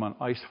putting them on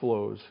ice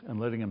floes and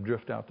letting them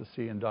drift out to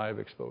sea and die of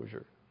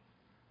exposure.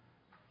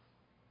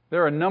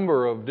 There are a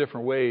number of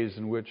different ways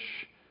in which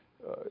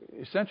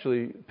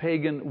essentially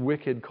pagan,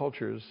 wicked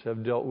cultures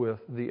have dealt with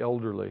the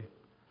elderly.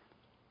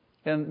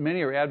 And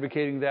many are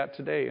advocating that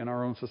today in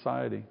our own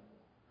society.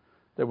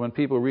 That when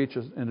people reach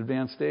an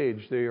advanced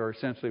age, they are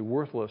essentially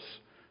worthless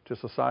to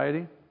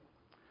society.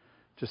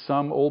 To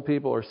some, old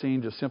people are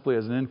seen just simply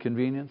as an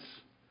inconvenience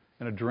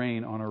and a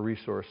drain on our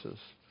resources.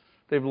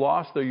 They've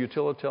lost their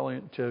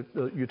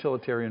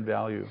utilitarian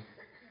value.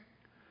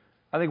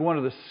 I think one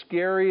of the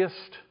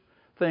scariest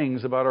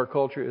things about our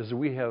culture is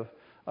we have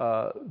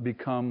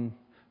become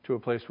to a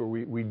place where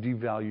we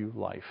devalue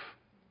life.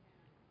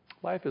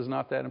 Life is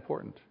not that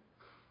important.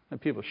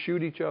 And people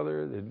shoot each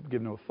other. They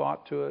give no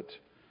thought to it.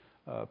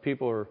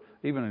 People are,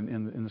 even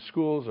in the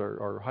schools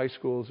or high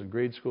schools and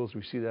grade schools,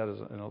 we see that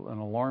as an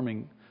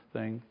alarming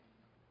thing.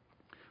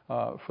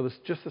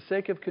 just the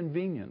sake of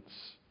convenience.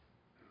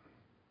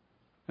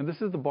 And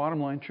this is the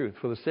bottom line truth.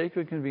 For the sake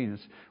of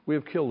convenience, we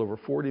have killed over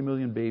 40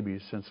 million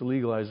babies since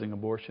legalizing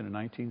abortion in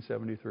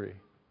 1973.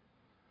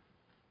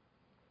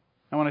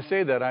 And when I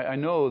say that, I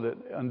know that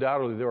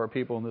undoubtedly there are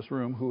people in this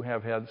room who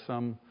have had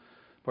some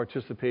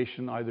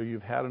participation. Either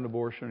you've had an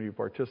abortion or you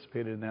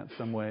participated in that in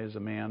some way as a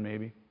man,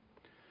 maybe.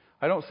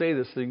 I don't say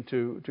this thing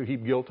to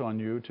heap guilt on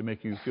you, to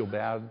make you feel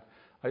bad.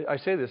 I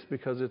say this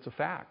because it's a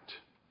fact.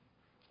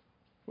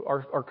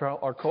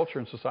 Our culture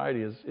and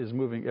society is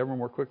moving ever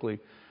more quickly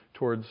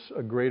towards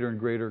a greater and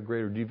greater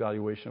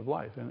devaluation of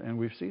life. And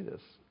we see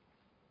this.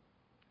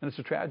 And it's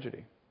a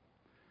tragedy.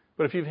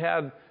 But if you've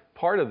had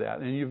part of that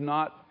and you've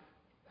not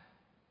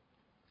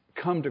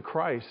come to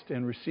Christ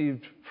and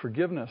received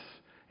forgiveness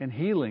and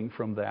healing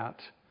from that,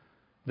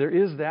 there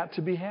is that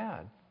to be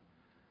had.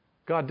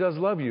 God does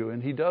love you,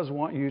 and He does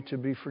want you to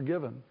be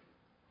forgiven.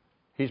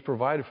 He's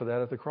provided for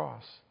that at the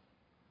cross.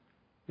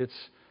 He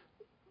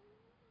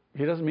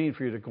doesn't mean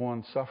for you to go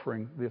on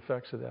suffering the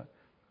effects of that.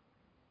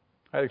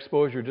 I had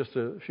exposure just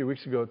a few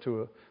weeks ago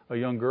to a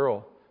young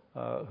girl,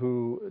 a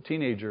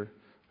teenager,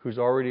 who's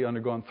already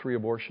undergone 3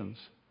 abortions.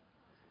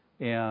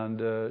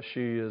 And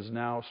she is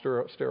now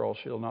sterile.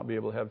 She'll not be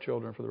able to have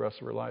children for the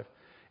rest of her life.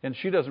 And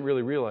she doesn't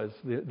really realize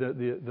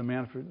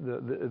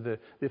the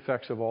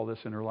effects of all this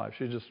in her life.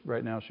 She just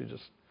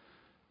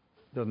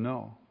doesn't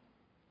know.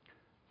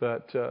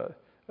 But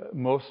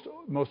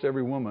most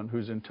every woman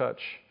who's in touch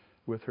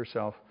with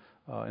herself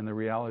in the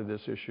reality of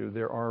this issue,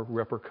 there are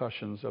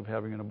repercussions of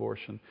having an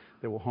abortion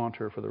that will haunt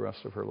her for the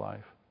rest of her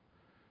life.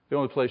 The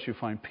only place you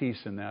find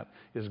peace in that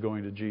is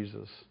going to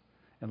Jesus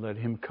and let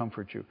Him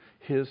comfort you.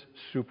 His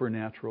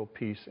supernatural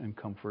peace and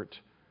comfort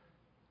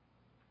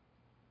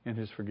and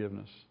His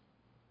forgiveness.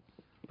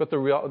 But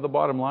the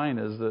bottom line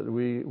is that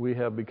we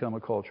have become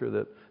a culture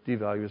that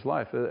devalues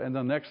life. And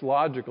the next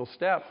logical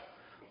step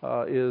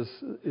is,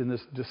 in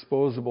this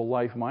disposable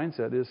life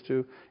mindset, is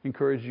to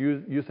encourage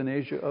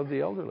euthanasia of the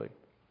elderly.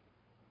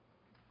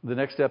 The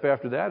next step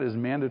after that is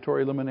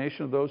mandatory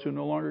elimination of those who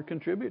no longer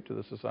contribute to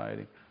the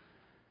society.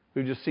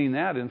 We've just seen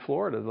that in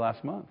Florida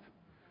last month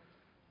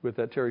with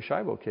that Terri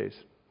Schiavo case.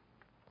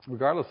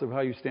 Regardless of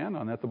how you stand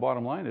on that, the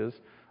bottom line is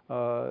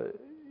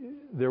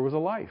there was a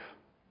life.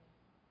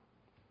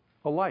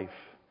 A life.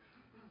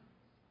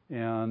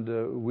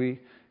 And we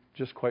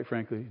just, quite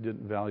frankly,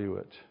 didn't value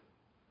it.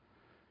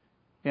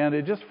 And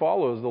it just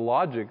follows the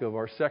logic of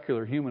our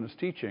secular humanist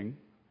teaching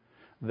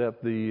that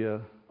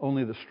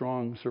only the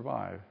strong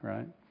survive,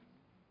 right?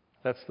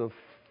 That's the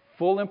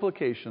full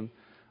implication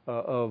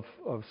of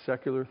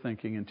secular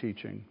thinking and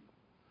teaching.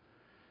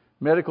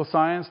 Medical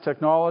science,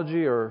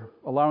 technology are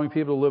allowing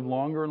people to live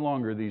longer and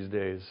longer these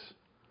days.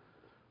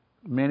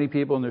 Many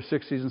people in their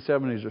 60s and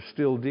 70s are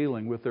still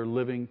dealing with their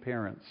living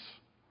parents.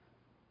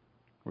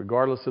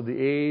 Regardless of the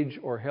age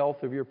or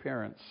health of your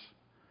parents,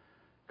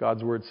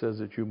 God's Word says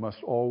that you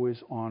must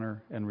always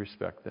honor and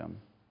respect them.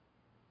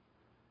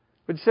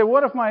 But you say,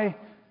 what if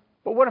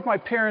my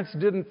parents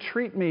didn't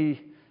treat me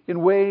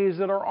in ways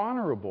that are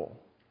honorable?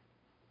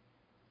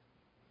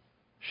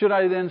 Should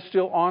I then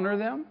still honor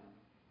them?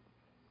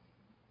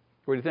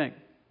 What do you think?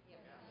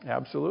 Yes.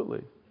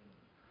 Absolutely.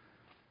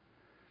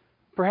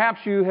 Perhaps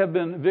you have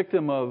been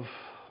victim of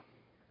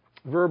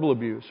verbal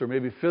abuse or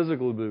maybe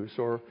physical abuse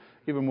or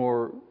even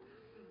more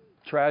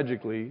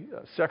tragically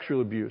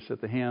sexual abuse at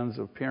the hands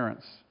of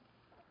parents.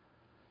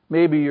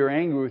 Maybe you're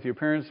angry with your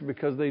parents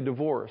because they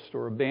divorced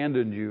or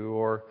abandoned you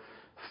or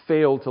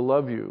failed to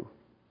love you.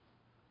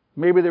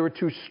 Maybe they were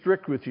too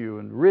strict with you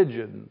and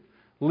rigid and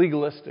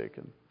legalistic,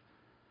 and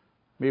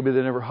maybe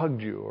they never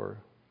hugged you or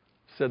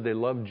said they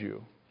loved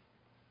you.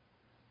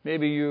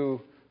 Maybe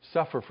you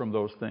suffer from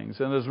those things,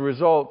 and as a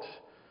result,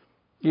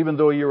 even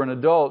though you're an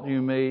adult,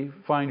 you may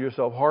find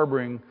yourself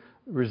harboring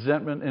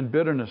resentment and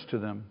bitterness to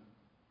them.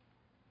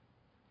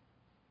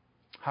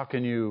 How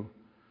can you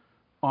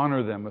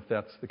honor them if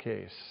that's the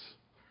case?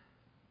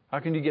 How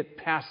can you get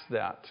past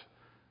that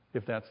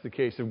if that's the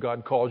case, if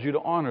God calls you to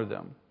honor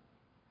them?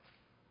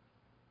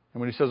 And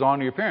when He says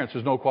honor your parents,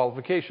 there's no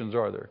qualifications,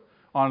 are there?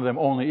 Honor them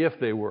only if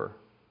they were.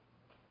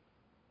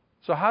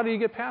 So how do you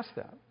get past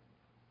that?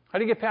 How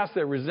do you get past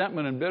that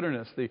resentment and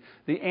bitterness,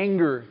 the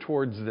anger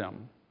towards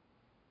them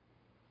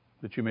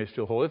that you may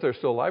still hold, if they're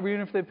still alive, or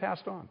even if they've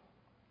passed on?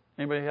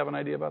 Anybody have an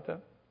idea about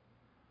that?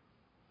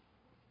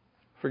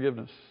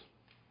 Forgiveness.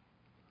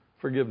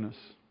 Forgiveness.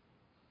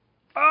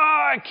 Oh,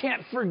 I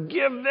can't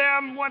forgive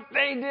them what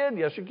they did.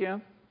 Yes, you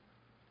can.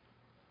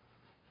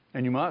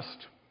 And you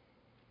must.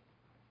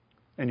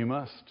 And you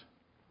must.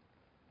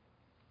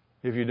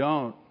 If you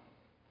don't,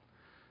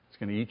 it's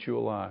going to eat you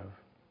alive.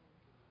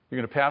 You're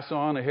going to pass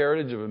on a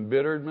heritage of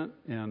embitterment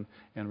and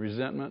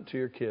resentment to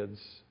your kids,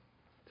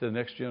 to the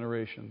next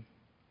generation.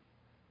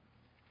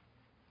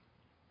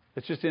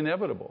 It's just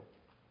inevitable.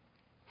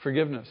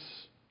 Forgiveness.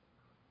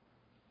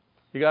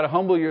 You got to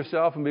humble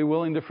yourself and be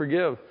willing to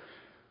forgive.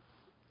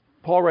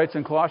 Paul writes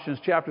in Colossians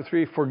chapter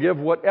 3, forgive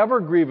whatever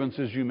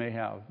grievances you may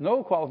have.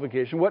 No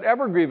qualification.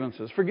 Whatever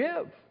grievances,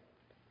 forgive.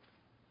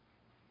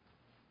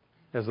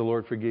 As the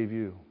Lord forgave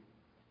you.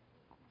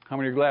 How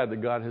many are glad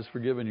that God has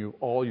forgiven you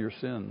all your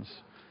sins?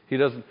 He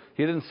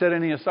didn't set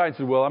any aside and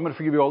say, well, I'm going to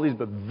forgive you all these,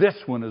 but this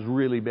one is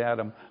really bad.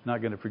 I'm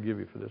not going to forgive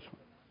you for this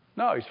one.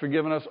 No, He's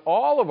forgiven us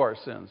all of our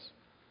sins.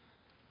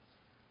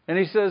 And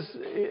He says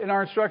in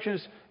our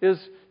instructions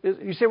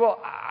you say,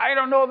 well, I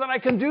don't know that I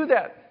can do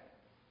that.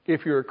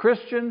 If you're a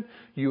Christian,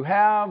 you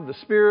have the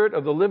Spirit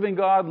of the living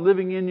God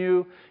living in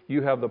you.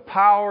 You have the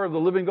power of the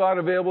living God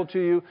available to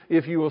you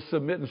if you will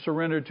submit and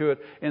surrender to it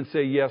and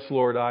say, yes,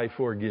 Lord, I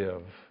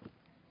forgive.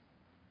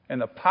 And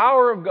the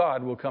power of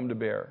God will come to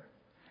bear.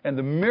 And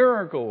the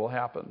miracle will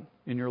happen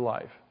in your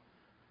life.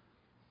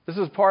 This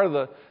is part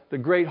of the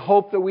great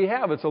hope that we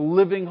have. It's a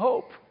living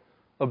hope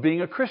of being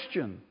a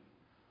Christian.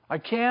 I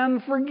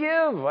can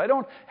forgive. I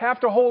don't have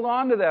to hold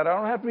on to that. I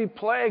don't have to be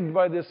plagued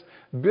by this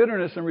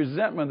bitterness and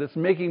resentment that's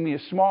making me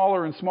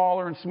smaller and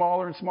smaller and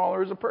smaller and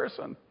smaller as a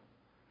person.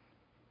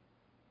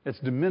 It's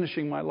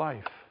diminishing my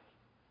life.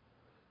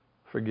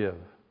 Forgive.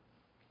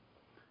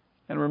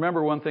 And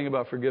remember one thing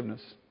about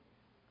forgiveness.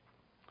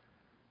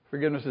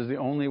 Forgiveness is the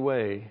only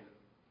way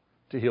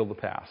to heal the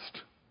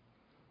past.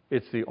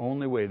 It's the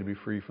only way to be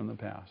free from the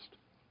past.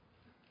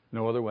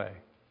 No other way.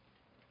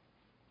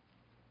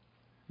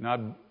 Not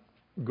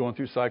going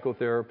through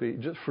psychotherapy,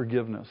 just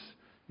forgiveness.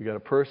 You got a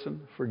person,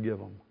 forgive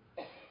them.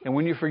 And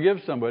when you forgive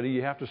somebody,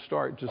 you have to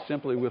start just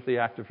simply with the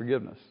act of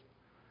forgiveness.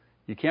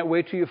 You can't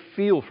wait till you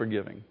feel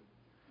forgiving.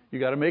 You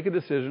got to make a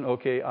decision,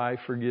 okay, I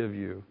forgive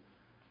you.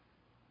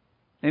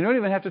 And you don't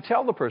even have to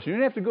tell the person. You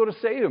don't have to go to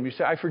say to them. You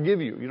say, I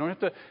forgive you. You don't have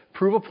to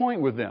prove a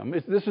point with them.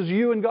 This is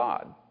you and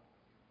God.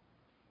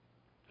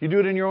 You do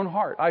it in your own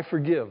heart. I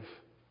forgive.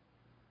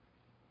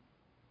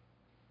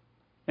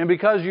 And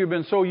because you've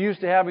been so used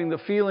to having the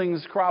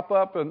feelings crop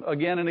up and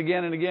again and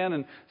again and again,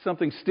 and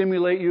something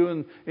stimulate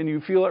you and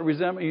you feel that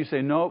resentment, you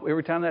say, nope.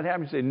 Every time that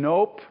happens, you say,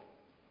 nope,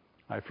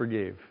 I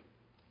forgave.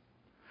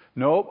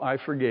 Nope, I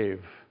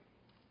forgave.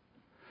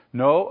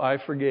 No, I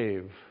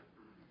forgave.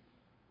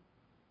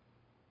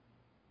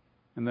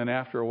 And then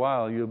after a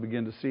while, you'll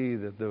begin to see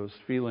that those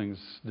feelings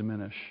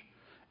diminish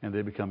and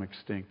they become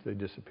extinct. They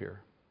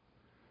disappear.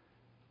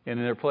 And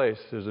in their place,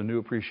 there's a new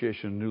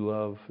appreciation, new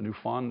love, a new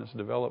fondness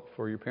developed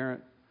for your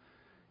parent,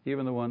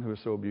 even the one who is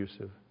so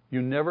abusive.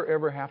 You never,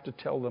 ever have to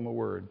tell them a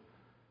word.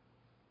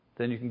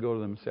 Then you can go to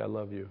them and say, I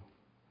love you.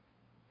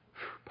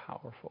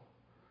 Powerful.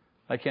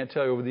 I can't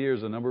tell you over the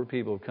years, a number of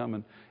people have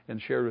come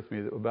and shared with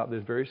me about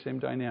this very same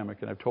dynamic.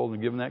 And I've told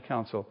them, given that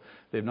counsel,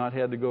 they've not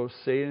had to go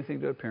say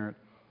anything to a parent,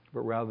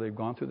 but rather they've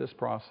gone through this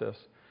process.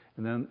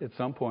 And then at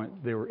some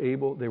point, they were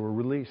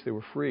released, they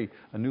were free.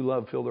 A new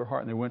love filled their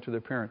heart, and they went to their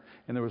parent.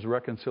 And there was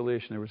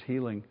reconciliation, there was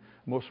healing.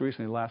 Most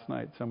recently, last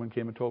night, someone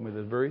came and told me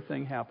this very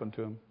thing happened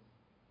to him.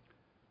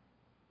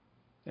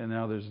 And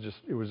now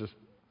it was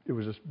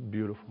just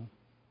beautiful.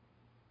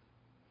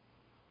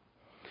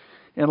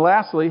 And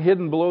lastly,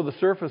 hidden below the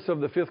surface of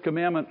the fifth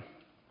commandment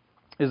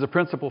is a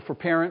principle for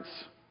parents.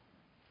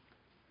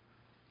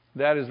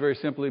 That is very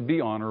simply,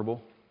 be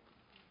honorable.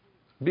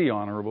 Be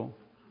honorable.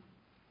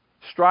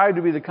 Strive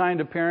to be the kind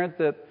of parent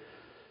that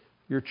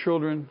your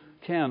children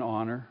can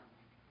honor.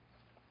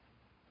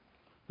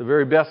 The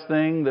very best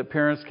thing that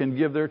parents can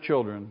give their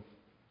children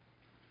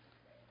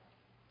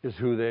is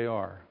who they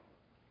are,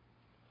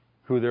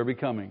 who they're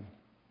becoming.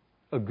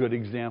 A good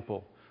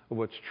example of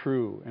what's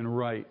true and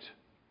right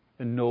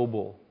and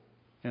noble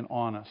and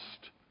honest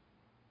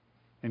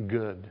and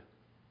good.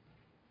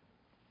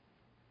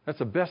 That's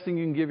the best thing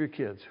you can give your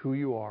kids, who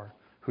you are,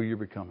 who you're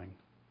becoming.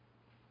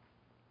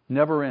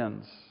 Never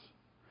ends.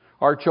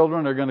 Our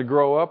children are going to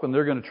grow up and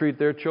they're going to treat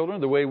their children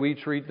the way we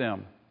treat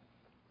them.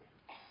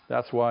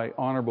 That's why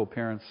honorable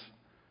parents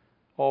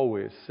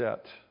always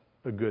set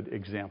a good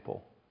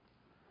example.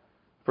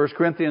 1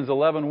 Corinthians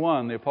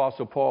 11:1, the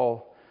Apostle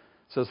Paul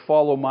says,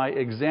 follow my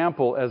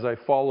example as I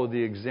follow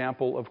the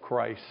example of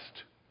Christ.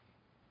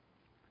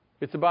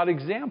 It's about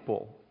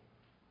example.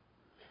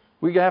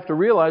 We have to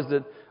realize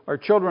that our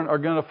children are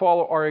going to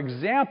follow our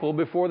example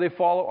before they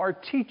follow our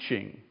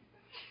teaching.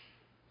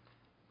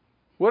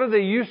 What are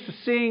they used to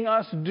seeing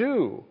us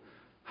do?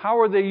 How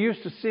are they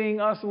used to seeing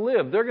us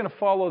live? They're going to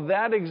follow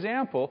that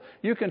example.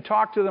 You can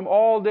talk to them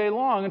all day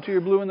long until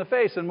you're blue in the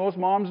face, and most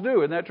moms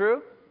do. Isn't that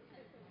true?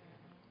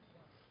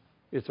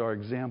 It's our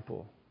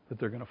example that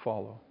they're going to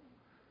follow.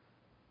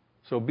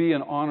 So be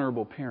an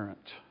honorable parent.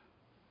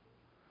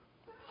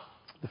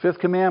 The fifth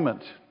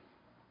commandment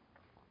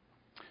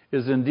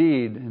is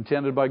indeed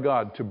intended by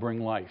God to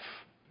bring life.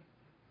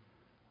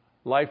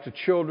 Life to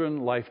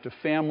children, life to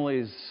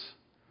families,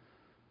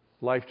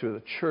 life to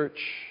the church,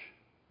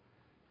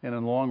 and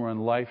in the long run,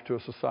 life to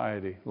a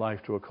society, life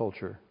to a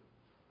culture.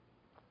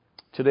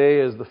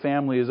 Today, as the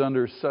family is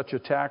under such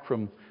attack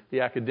from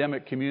the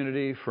academic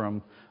community,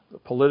 from the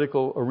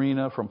political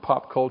arena, from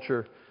pop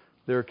culture,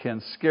 there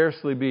can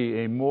scarcely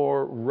be a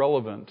more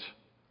relevant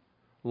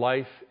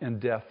life and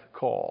death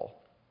call.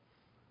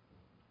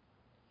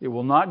 It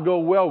will not go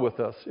well with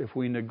us if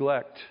we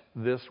neglect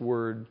this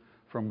word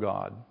from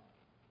God.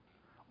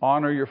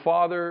 Honor your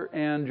father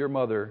and your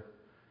mother,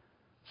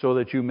 so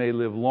that you may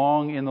live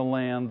long in the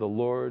land the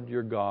Lord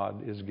your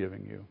God is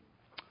giving you.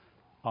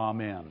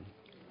 Amen.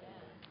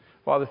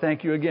 Father,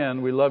 thank you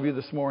again. We love you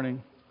this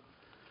morning.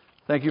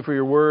 Thank you for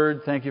your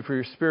word. Thank you for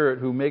your Spirit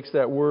who makes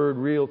that word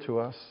real to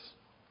us.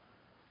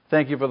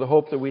 Thank you for the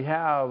hope that we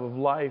have of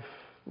life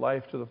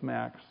to the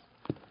max.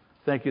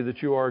 Thank you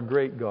that you are a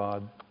great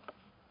God.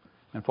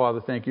 And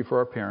Father, thank you for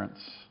our parents.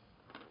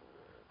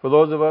 For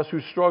those of us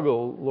who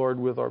struggle, Lord,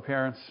 with our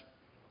parents,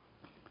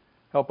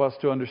 help us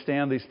to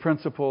understand these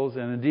principles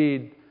and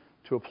indeed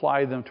to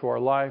apply them to our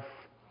life.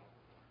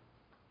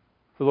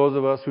 For those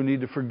of us who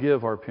need to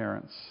forgive our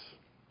parents,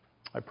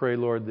 I pray,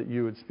 Lord, that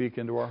you would speak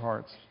into our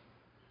hearts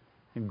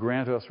and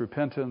grant us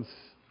repentance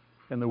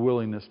and the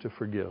willingness to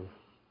forgive.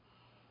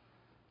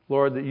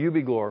 Lord, that you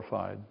be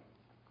glorified.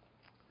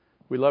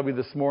 We love you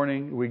this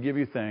morning. We give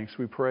you thanks.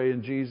 We pray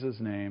in Jesus'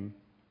 name.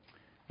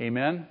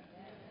 Amen.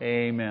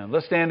 Amen.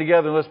 Let's stand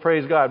together and let's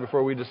praise God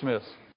before we dismiss.